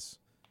happiness,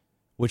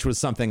 which was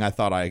something I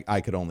thought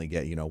I could only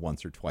get,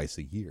 once or twice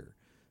a year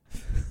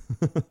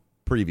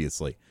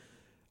previously.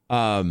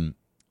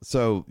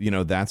 So,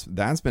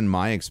 that's been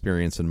my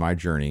experience and my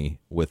journey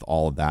with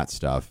all of that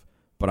stuff.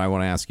 But I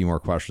want to ask you more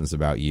questions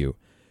about you.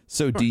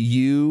 So do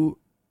you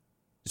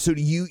So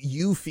do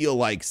you feel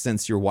like,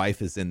 since your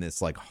wife is in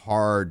this like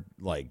hard,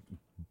 like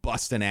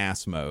busting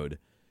ass mode,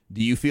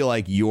 do you feel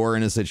like you're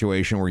in a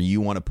situation where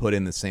you want to put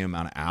in the same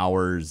amount of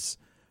hours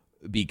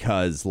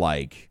because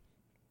like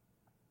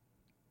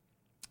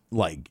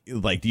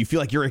do you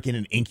feel like you're like in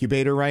an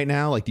incubator right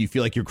now? Like, do you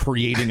feel like you're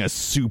creating a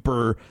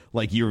super,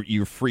 like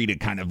you're free to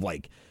kind of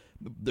like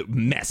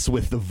mess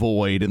with the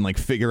void and like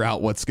figure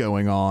out what's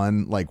going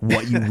on, like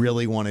what you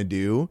really want to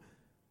do?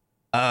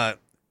 I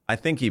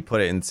think you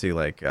put it into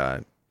like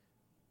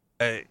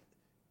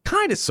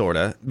kind of, sort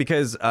of,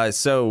 because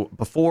so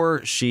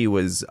before she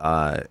was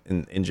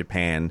in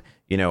Japan,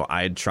 you know,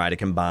 I'd try to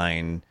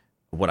combine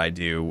what I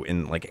do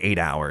in like 8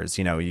 hours.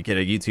 You know, you get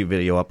a YouTube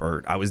video up,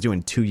 or I was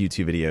doing 2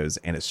 YouTube videos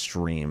and a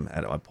stream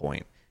at a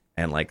point,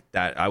 and like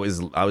that, I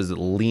was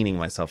leaning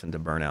myself into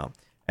burnout.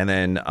 And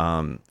then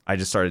I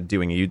just started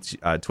doing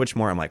Twitch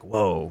more. I'm like,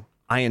 whoa,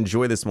 I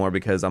enjoy this more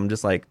because I'm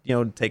just like, you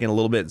know, taking a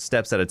little bit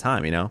steps at a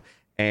time, you know.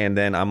 And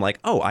then I'm like,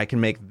 oh, I can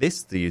make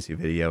this the YouTube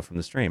video from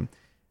the stream.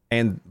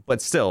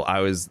 But still,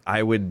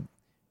 I would,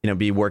 you know,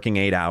 be working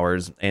 8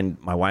 hours, and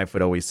my wife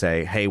would always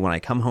say, hey, when I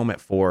come home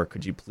at 4,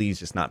 could you please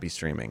just not be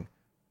streaming,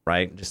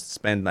 right? Just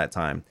spend that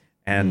time.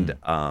 And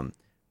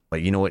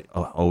but you know what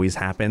always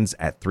happens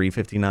at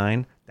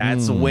 3:59?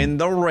 That's when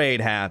the raid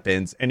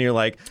happens, and you're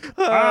like,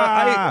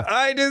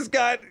 I just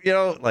got, you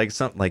know, like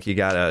something, like you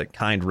got a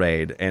kind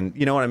raid, and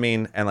you know what I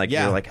mean? And like,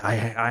 you're like, I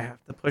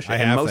have to push it.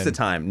 And most of the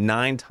time,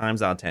 9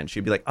 times out of 10,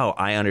 she'd be like, oh,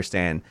 I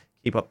understand.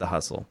 Keep up the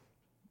hustle.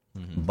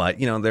 Mm-hmm. But,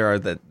 you know, there are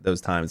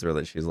those times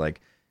where she's like,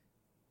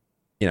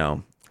 you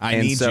know, I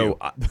need you.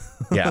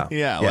 Yeah.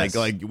 Yeah. Yes.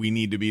 Like we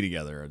need to be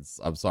together.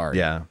 I'm sorry.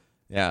 Yeah.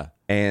 Yeah.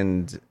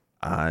 And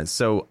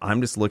so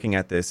I'm just looking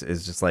at this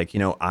as just like, you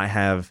know, I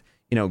have,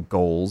 you know,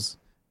 goals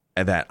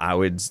that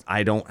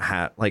I don't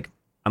have, like,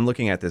 I'm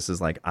looking at this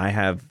as like, I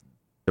have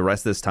the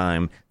rest of this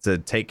time to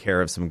take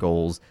care of some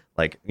goals,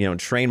 like, you know,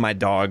 train my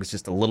dogs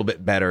just a little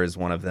bit better is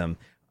one of them.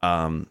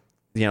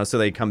 You know, so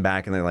they come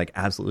back and they're like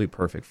absolutely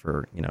perfect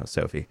for, you know,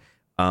 Sophie.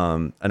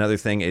 Another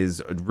thing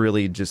is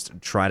really just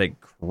try to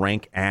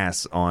crank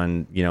ass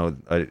on, you know,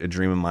 a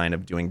dream of mine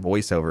of doing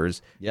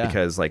voiceovers. Yeah.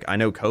 Because like, I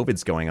know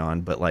COVID's going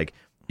on, but like,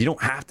 you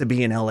don't have to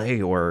be in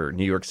LA or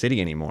New York City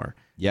anymore.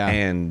 Yeah.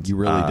 And you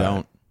really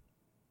don't.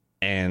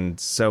 And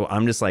so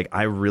I'm just like,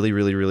 I really,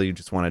 really, really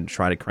just want to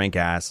try to crank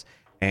ass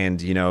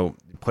and, you know,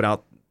 put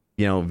out,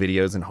 you know,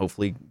 videos and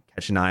hopefully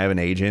catch an eye of an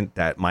agent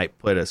that might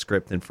put a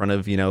script in front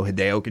of, you know,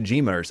 Hideo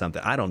Kojima or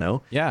something. I don't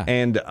know. Yeah.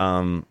 And,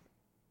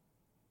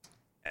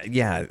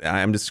 yeah,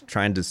 I'm just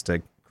trying just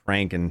to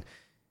crank and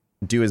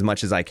do as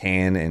much as I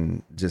can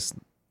and just,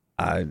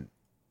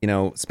 you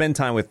know, spend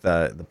time with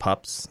the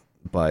pups,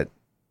 but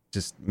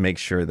just make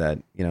sure that,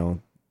 you know,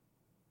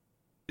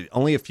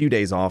 only a few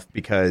days off,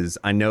 because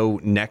I know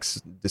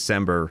next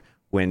December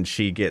when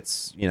she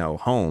gets, you know,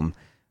 home,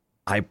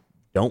 I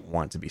don't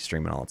want to be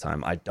streaming all the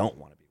time. I don't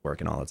want to be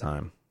working all the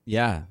time.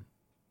 Yeah.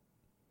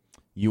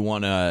 You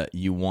want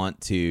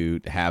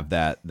to have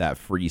that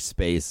free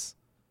space,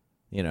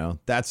 you know.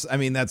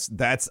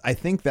 I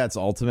think that's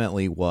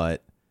ultimately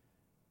what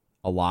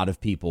a lot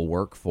of people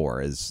work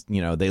for, is,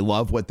 you know, they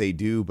love what they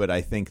do, but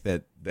I think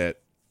that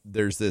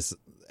there's this,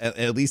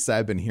 at least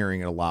I've been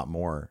hearing it a lot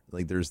more,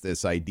 like there's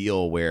this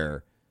ideal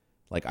where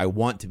like I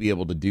want to be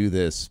able to do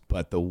this,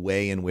 but the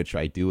way in which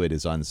I do it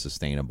is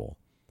unsustainable.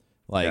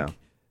 Like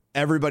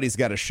everybody's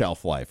got a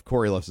shelf life.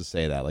 Corey loves to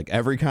say that. Like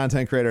every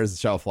content creator has a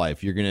shelf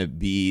life. You're going to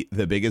be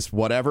the biggest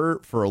whatever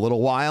for a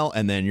little while,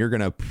 and then you're going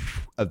to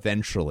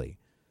eventually,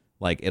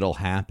 like, it'll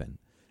happen.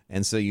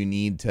 And so you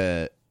need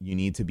to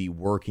be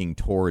working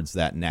towards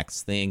that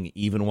next thing,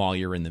 even while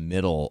you're in the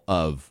middle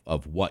of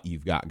what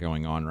you've got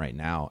going on right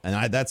now.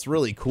 And that's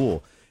really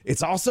cool.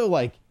 It's also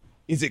like,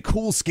 is it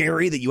cool,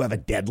 scary that you have a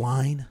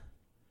deadline?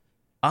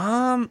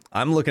 I'm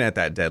looking at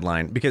that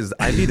deadline because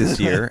I view this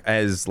year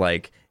as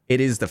like, it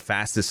is the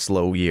fastest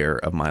slow year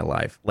of my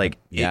life. Like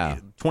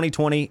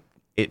 2020,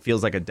 it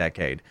feels like a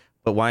decade.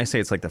 But why I say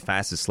it's like the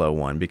fastest slow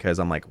one, because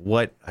I'm like,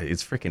 what?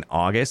 It's freaking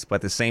August. But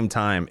at the same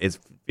time, it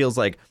feels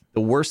like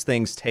the worst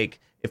things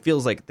it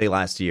feels like they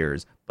last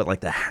years. But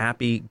like the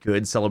happy,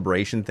 good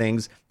celebration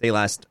things, they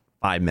last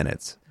 5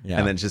 minutes. Yeah.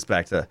 And then it's just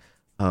back to,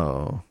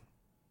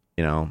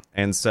 you know.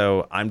 And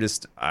so I'm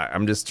just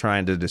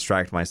trying to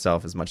distract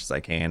myself as much as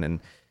I can.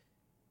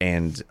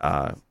 And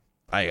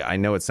I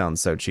know it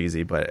sounds so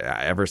cheesy, but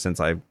ever since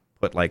I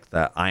put like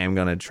I am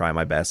going to try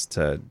my best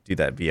to do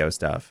that VO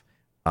stuff,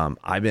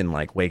 I've been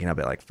like waking up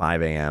at like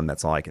 5 a.m.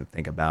 That's all I can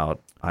think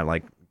about. I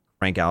like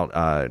crank out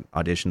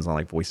auditions on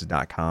like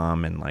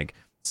voices.com and like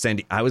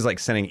I was like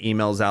sending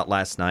emails out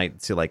last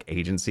night to like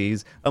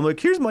agencies. I'm like,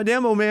 here's my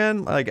demo,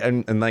 man. Like,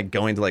 and like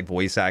going to like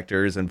voice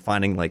actors and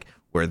finding like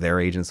where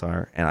their agents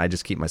are. And I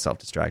just keep myself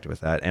distracted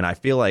with that. And I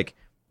feel like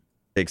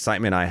the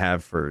excitement I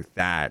have for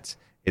that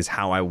is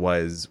how I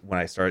was when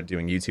I started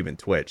doing YouTube and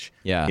Twitch.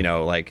 Yeah. You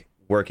know, like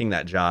working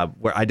that job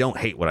where I don't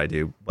hate what I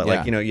do, but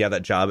like, you know, you have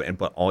that job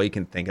but all you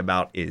can think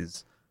about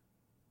is,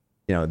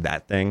 you know,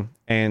 that thing.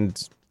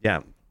 And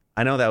yeah,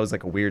 I know that was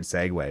like a weird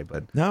segue,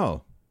 but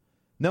no,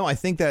 No, I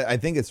think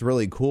it's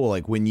really cool.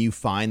 Like when you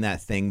find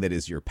that thing that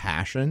is your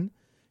passion,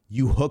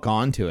 you hook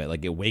onto it.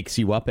 Like it wakes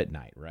you up at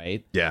night,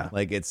 right? Yeah.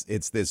 Like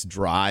it's this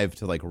drive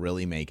to like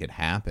really make it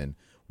happen.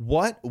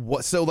 What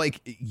so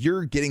like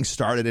you're getting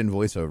started in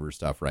voiceover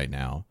stuff right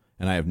now,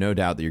 and I have no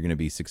doubt that you're going to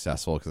be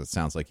successful because it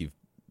sounds like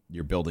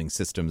you're building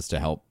systems to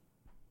help,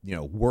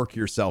 work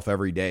yourself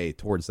every day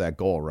towards that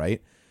goal,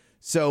 right?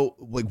 So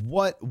like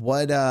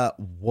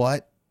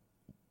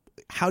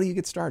how do you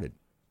get started?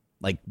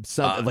 Like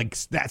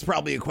that's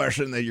probably a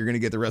question that you're going to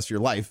get the rest of your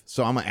life.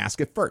 So I'm going to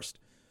ask it first.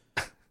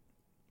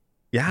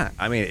 Yeah,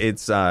 I mean,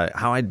 it's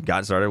how I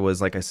got started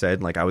was, like I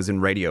said, like I was in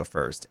radio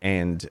first,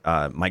 and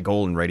my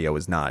goal in radio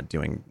was not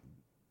doing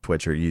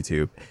Twitch or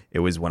YouTube. It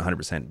was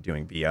 100%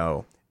 doing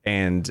VO.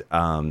 And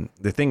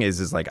the thing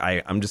is like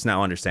I'm just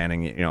now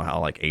understanding,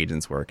 how like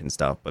agents work and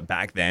stuff. But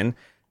back then,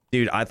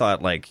 dude, I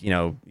thought like,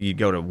 you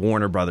go to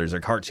Warner Brothers or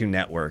Cartoon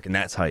Network, and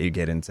that's how you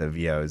get into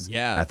VOs.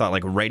 Yeah, I thought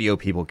like radio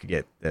people could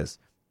get this.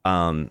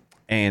 I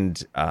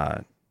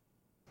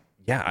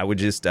would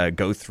just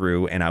go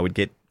through, and I would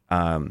get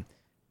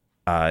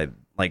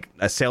like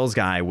a sales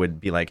guy would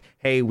be like,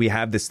 hey, we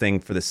have this thing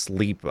for the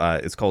sleep.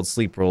 It's called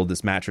Sleep Roll,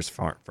 this mattress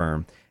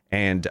firm.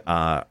 And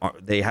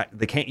they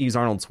can't use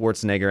Arnold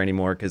Schwarzenegger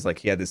anymore because like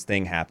he had this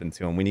thing happen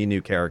to him. We need a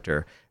new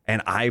character.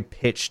 And I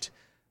pitched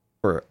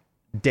for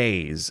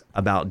days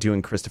about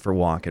doing Christopher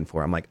Walken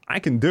for him. I'm like, I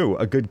can do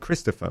a good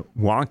Christopher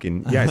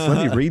Walken. Yes,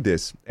 let me read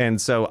this. And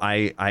so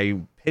I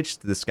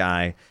pitched this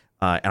guy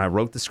and I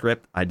wrote the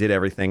script. I did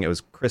everything. It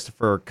was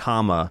Christopher,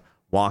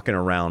 walking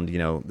around,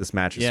 this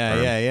mattress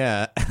firm.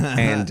 Yeah.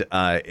 And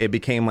it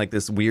became like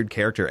this weird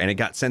character, and it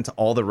got sent to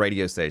all the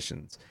radio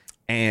stations.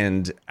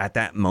 And at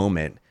that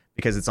moment,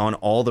 because it's on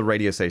all the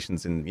radio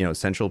stations in,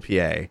 central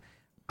PA,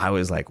 I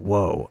was like,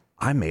 whoa,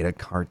 I made a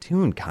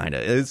cartoon kind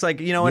of. It's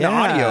like, an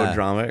audio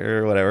drama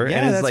or whatever. Yeah,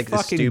 and it's that's like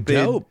fucking stupid.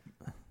 dope.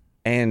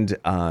 And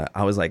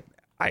I was like,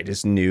 I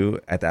just knew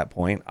at that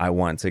point I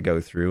wanted to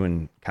go through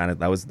and kind of,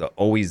 that was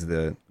always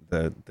the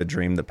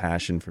dream, the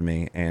passion for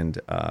me.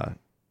 And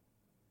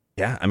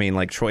yeah, I mean,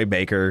 like Troy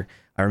Baker,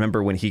 I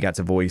remember when he got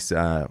to voice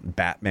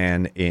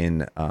Batman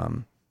in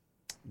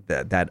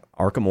that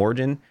Arkham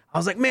Origin. I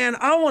was like, man,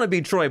 I want to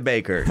be Troy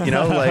Baker,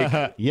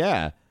 like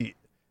yeah,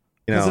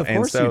 of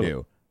course you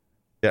do.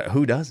 Yeah,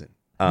 who doesn't?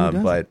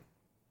 But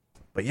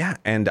yeah,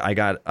 and I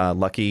got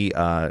lucky.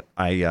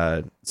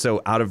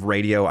 So out of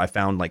radio, I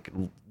found like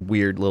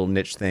weird little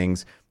niche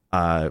things.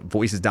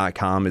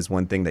 Voices.com is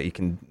one thing that you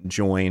can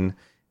join.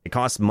 It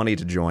costs money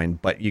to join,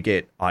 but you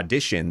get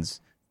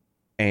auditions.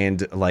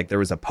 And like there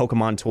was a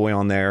Pokemon toy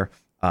on there.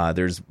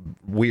 There's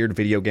weird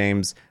video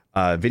games.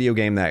 Video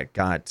game that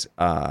got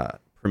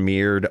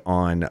premiered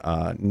on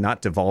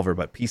not Devolver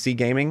but PC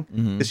Gaming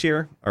this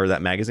year, or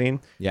that magazine.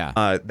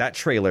 Yeah. That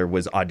trailer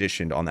was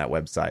auditioned on that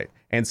website.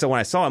 And so when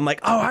I saw it, I'm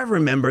like, oh, I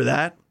remember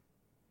that.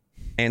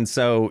 And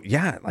so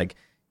yeah, like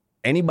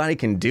anybody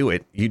can do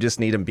it. You just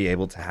need to be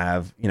able to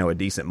have, a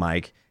decent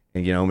mic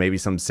and maybe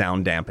some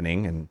sound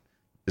dampening and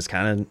just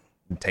kind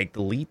of take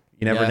the leap.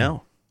 You never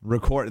know.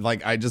 Record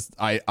like it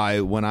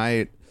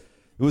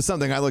was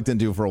something I looked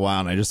into for a while,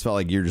 and I just felt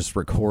like you're just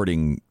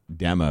recording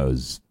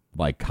demos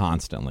like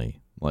constantly,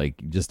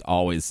 like just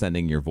always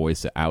sending your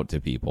voice out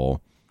to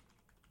people.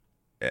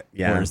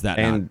 Yeah. Or is that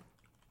and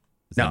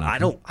I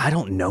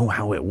don't know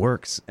how it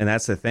works. And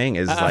that's the thing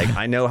is like,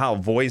 I know how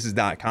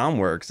voices.com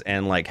works,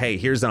 and like, hey,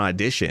 here's an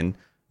audition.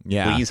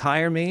 Yeah. Please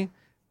hire me.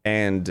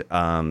 And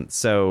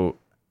so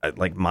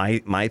like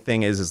my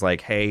thing is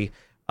like, hey,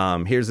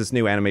 here's this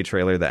new anime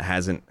trailer that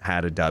hasn't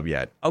had a dub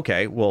yet.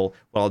 Okay, well,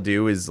 what I'll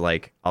do is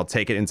like I'll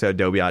take it into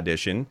Adobe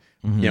Audition,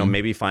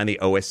 maybe find the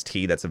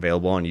OST that's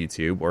available on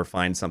YouTube, or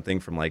find something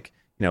from like,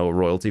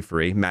 royalty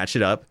free, match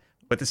it up,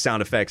 put the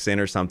sound effects in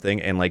or something,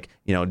 and like,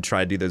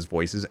 try to do those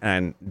voices.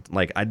 And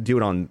like I do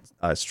it on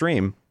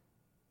stream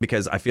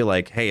because I feel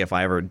like, hey, if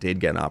I ever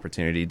did get an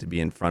opportunity to be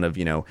in front of,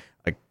 a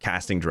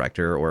casting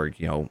director or,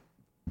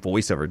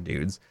 voiceover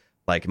dudes,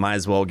 like might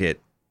as well get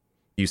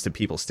used to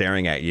people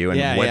staring at you,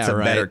 and what's a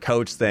better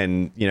coach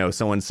than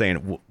someone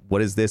saying,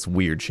 what is this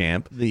weird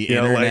champ, the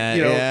internet.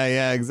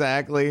 Yeah,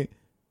 exactly.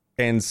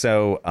 And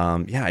so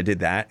I did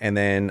that, and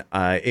then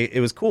it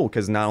was cool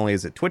because not only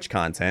is it Twitch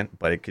content,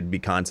 but it could be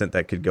content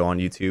that could go on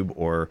YouTube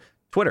or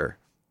Twitter.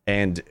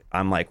 And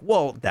I'm like,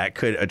 well, that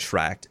could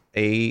attract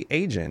a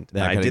agent.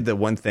 I did the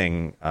one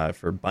thing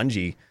for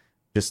Bungie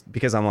just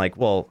because I'm like,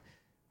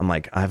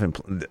 I haven't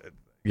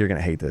you're going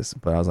to hate this,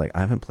 but I was like, I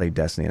haven't played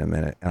Destiny in a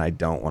minute, and I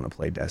don't want to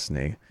play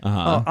Destiny.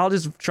 Oh, I'll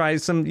just try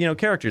some,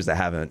 characters that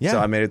haven't. Yeah. So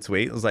I made a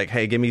tweet. I was like,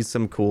 hey, give me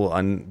some cool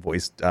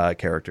unvoiced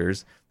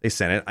characters. They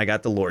sent it. I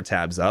got the lore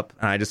tabs up,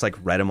 and I just like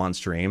read them on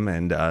stream.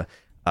 And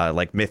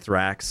like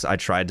Mithrax, I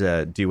tried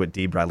to do what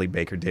D. Bradley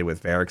Baker did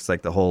with Varix,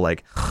 like the whole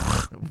like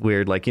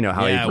weird, like,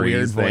 how he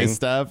breathes weird thing. Voice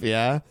stuff.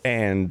 Yeah.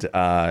 And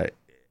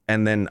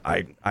then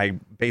I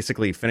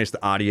basically finished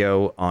the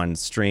audio on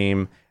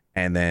stream,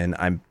 and then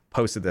I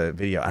posted the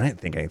video. I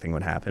didn't think anything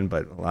would happen,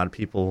 but a lot of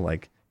people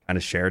like kind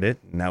of shared it,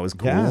 and that was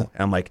cool. Yeah. And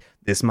I'm like,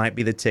 this might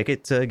be the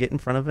ticket to get in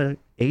front of an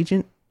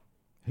agent.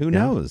 Who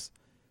knows?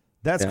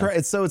 That's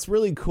correct. So it's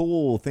really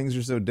cool. Things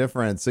are so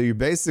different. So you're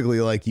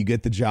basically like, you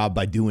get the job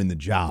by doing the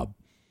job.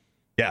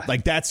 Yeah.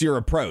 Like that's your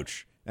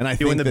approach. And I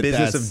doing think the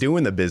business of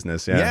doing the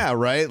business. Yeah. Yeah.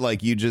 Right.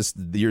 Like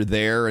you're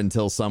there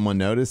until someone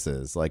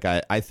notices. Like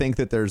I think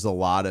that there's a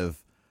lot of,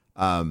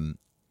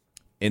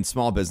 in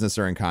small business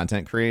or in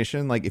content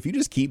creation, like if you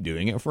just keep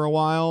doing it for a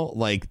while,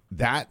 like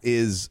that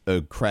is a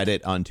credit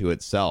unto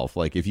itself.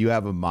 Like if you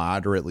have a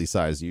moderately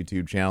sized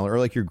YouTube channel or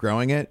like you're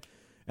growing it,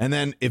 and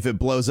then if it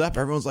blows up,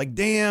 everyone's like,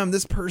 damn,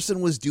 this person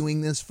was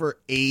doing this for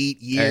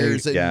 8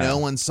 years and no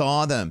one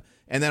saw them.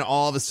 And then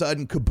all of a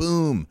sudden,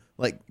 kaboom,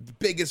 like the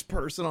biggest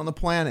person on the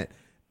planet.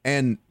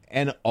 And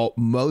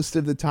most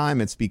of the time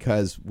it's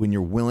because when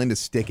you're willing to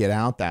stick it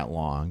out that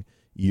long,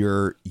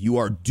 you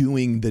are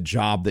doing the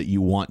job that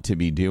you want to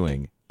be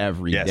doing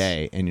every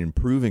day and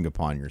improving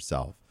upon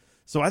yourself.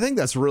 So I think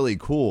that's really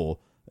cool.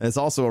 It's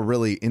also a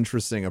really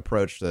interesting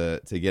approach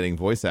to getting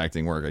voice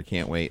acting work. I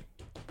can't wait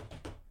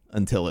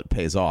until it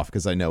pays off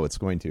because I know it's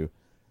going to.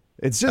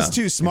 It's just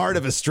too smart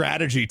of a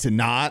strategy to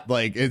not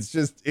like. It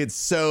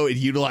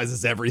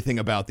utilizes everything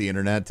about the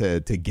internet to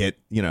get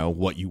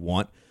what you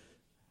want.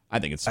 I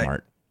think it's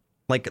smart.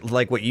 Like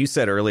what you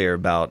said earlier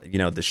about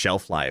the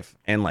shelf life,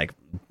 and like,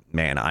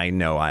 man, I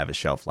know I have a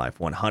shelf life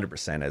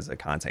 100% as a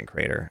content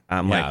creator.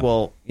 I'm like,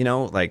 well,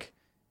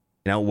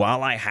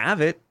 while I have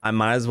it, I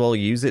might as well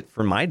use it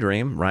for my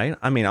dream, right?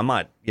 I mean, I'm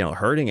not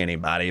hurting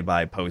anybody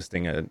by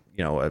posting a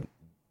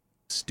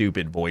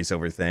stupid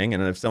voiceover thing,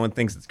 and if someone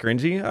thinks it's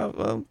cringy,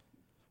 well,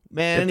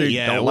 man,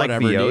 don't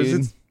whatever, like VOs,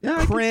 dude.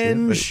 it's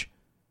Cringe.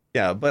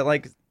 But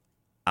like,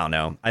 I don't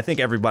know. I think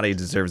everybody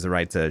deserves the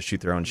right to shoot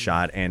their own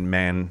shot, and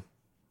man,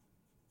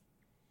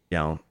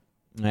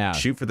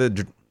 shoot for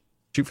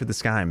the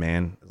sky,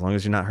 man. As long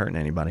as you're not hurting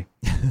anybody.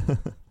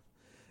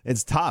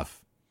 It's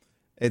tough.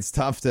 It's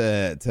tough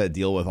to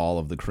deal with all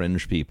of the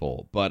cringe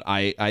people, but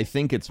I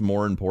think it's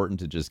more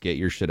important to just get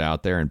your shit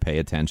out there and pay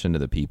attention to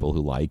the people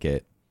who like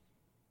it.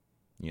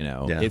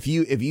 If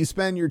you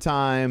spend your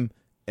time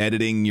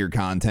editing your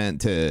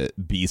content to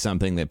be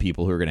something that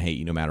people who are going to hate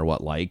you no matter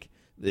what like,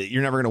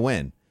 you're never going to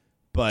win.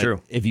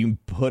 But if you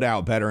put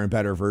out better and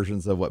better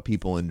versions of what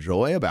people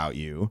enjoy about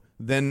you,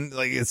 then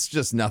like it's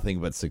just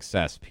nothing but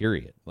success,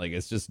 period. Like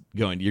it's just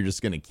you're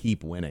just going to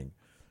keep winning.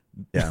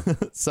 Yeah.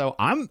 So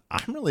I'm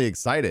really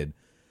excited.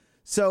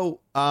 So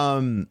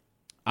I'm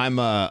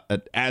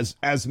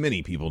as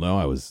many people know,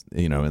 I was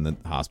in the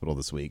hospital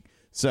this week.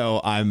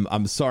 So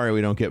I'm sorry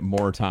we don't get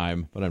more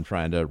time, but I'm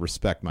trying to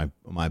respect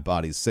my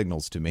body's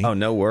signals to me. Oh,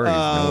 no worries.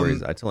 No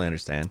worries. I totally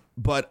understand.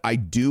 But I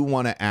do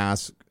want to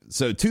ask,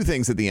 so two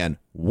things at the end.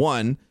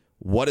 One,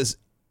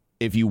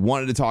 if you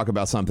wanted to talk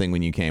about something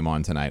when you came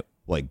on tonight,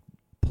 like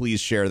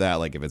please share that.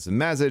 Like if it's a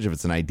message, if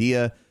it's an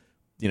idea,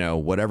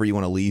 whatever you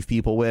want to leave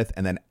people with.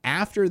 And then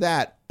after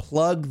that,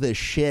 plug the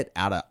shit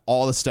out of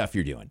all the stuff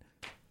you're doing.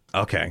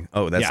 Okay.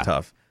 Oh, that's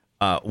tough.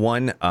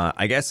 One,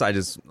 I guess I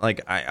just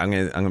like I'm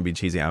gonna be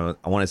cheesy. I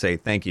want to say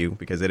thank you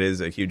because it is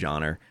a huge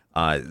honor.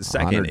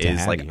 Second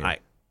is like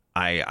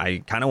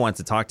I kind of want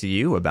to talk to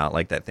you about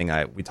like that thing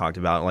we talked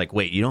about. Like,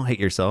 wait, you don't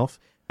hate yourself?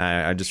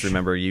 I just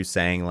remember you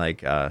saying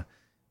like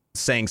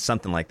saying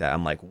something like that.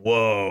 I'm like,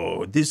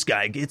 whoa, this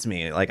guy gets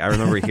me. Like I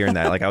remember hearing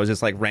that. Like I was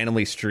just like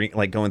randomly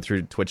going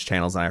through Twitch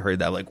channels and I heard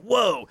that. Like,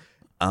 whoa.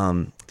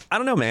 I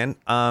don't know, man.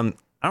 I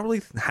don't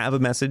really have a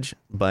message,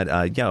 but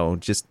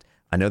just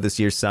I know this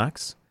year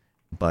sucks.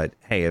 But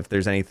hey, if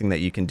there's anything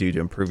that you can do to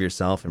improve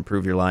yourself,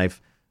 improve your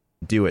life,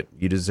 do it.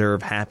 You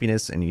deserve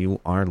happiness and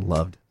you are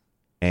loved.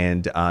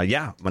 And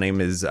my name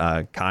is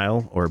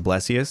Kyle or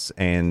Blessious.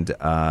 And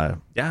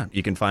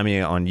you can find me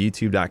on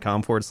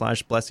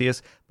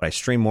youtube.com/Blessious. But I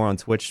stream more on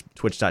Twitch,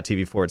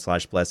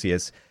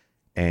 twitch.tv/Blessious.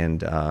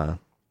 And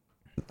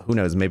who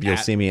knows, maybe you'll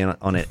see me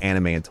on an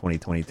anime in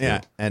 2022.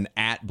 Yeah, and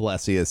at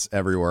Blessious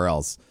everywhere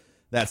else.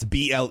 That's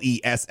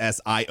BLESSIOUS.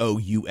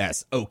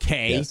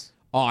 Okay. Yes.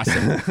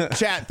 Awesome.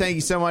 Chat, thank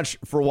you so much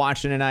for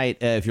watching tonight.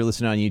 If you're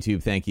listening on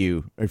YouTube, thank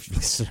you. If you're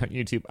listening on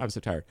YouTube, I'm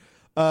so tired.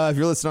 If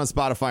you're listening on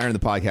Spotify or in the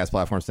podcast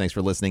platforms, thanks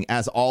for listening.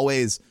 As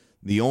always,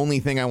 the only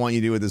thing I want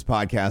you to do with this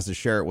podcast is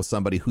share it with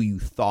somebody who you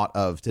thought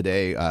of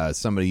today.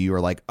 Somebody you are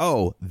like,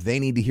 oh, they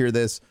need to hear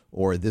this,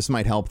 or this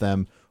might help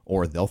them,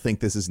 or they'll think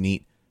this is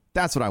neat.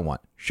 That's what I want.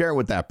 Share it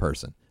with that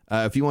person.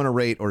 If you want to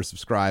rate or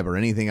subscribe or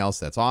anything else,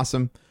 that's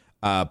awesome.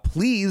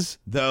 Please,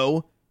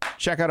 though,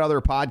 check out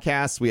other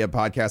podcasts. We have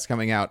podcasts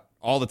coming out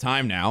all the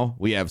time now.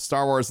 We have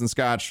Star Wars and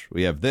Scotch.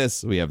 We have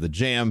this. We have The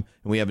Jam.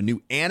 And we have a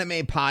new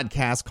anime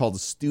podcast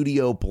called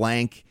Studio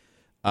Blank.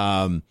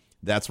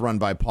 That's run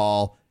by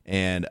Paul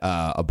and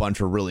a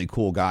bunch of really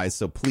cool guys.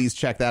 So please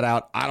check that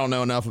out. I don't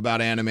know enough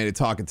about anime to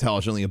talk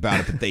intelligently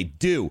about it, but they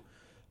do.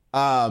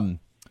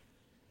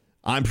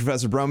 I'm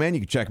Professor Broman.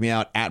 You can check me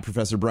out at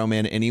Professor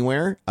Broman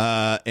anywhere.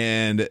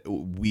 And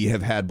we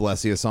have had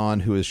Blessious on,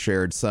 who has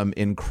shared some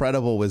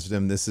incredible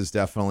wisdom. This is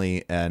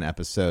definitely an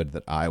episode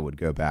that I would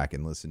go back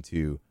and listen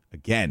to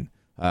again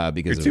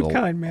because there's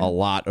a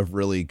lot of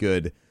really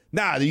good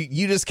Nah,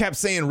 you just kept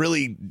saying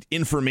really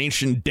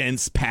information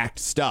dense, packed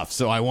stuff.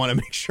 So I want to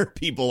make sure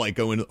people like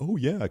go in. Oh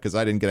yeah, because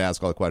I didn't get to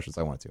ask all the questions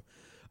I wanted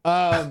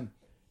to.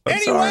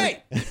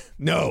 Anyway,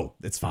 no,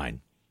 it's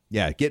fine.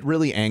 Yeah, get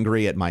really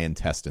angry at my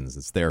intestines.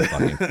 It's their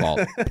fucking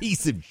fault.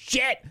 Piece of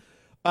shit.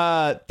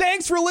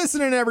 Thanks for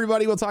listening,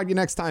 everybody. We'll talk to you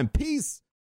next time. Peace.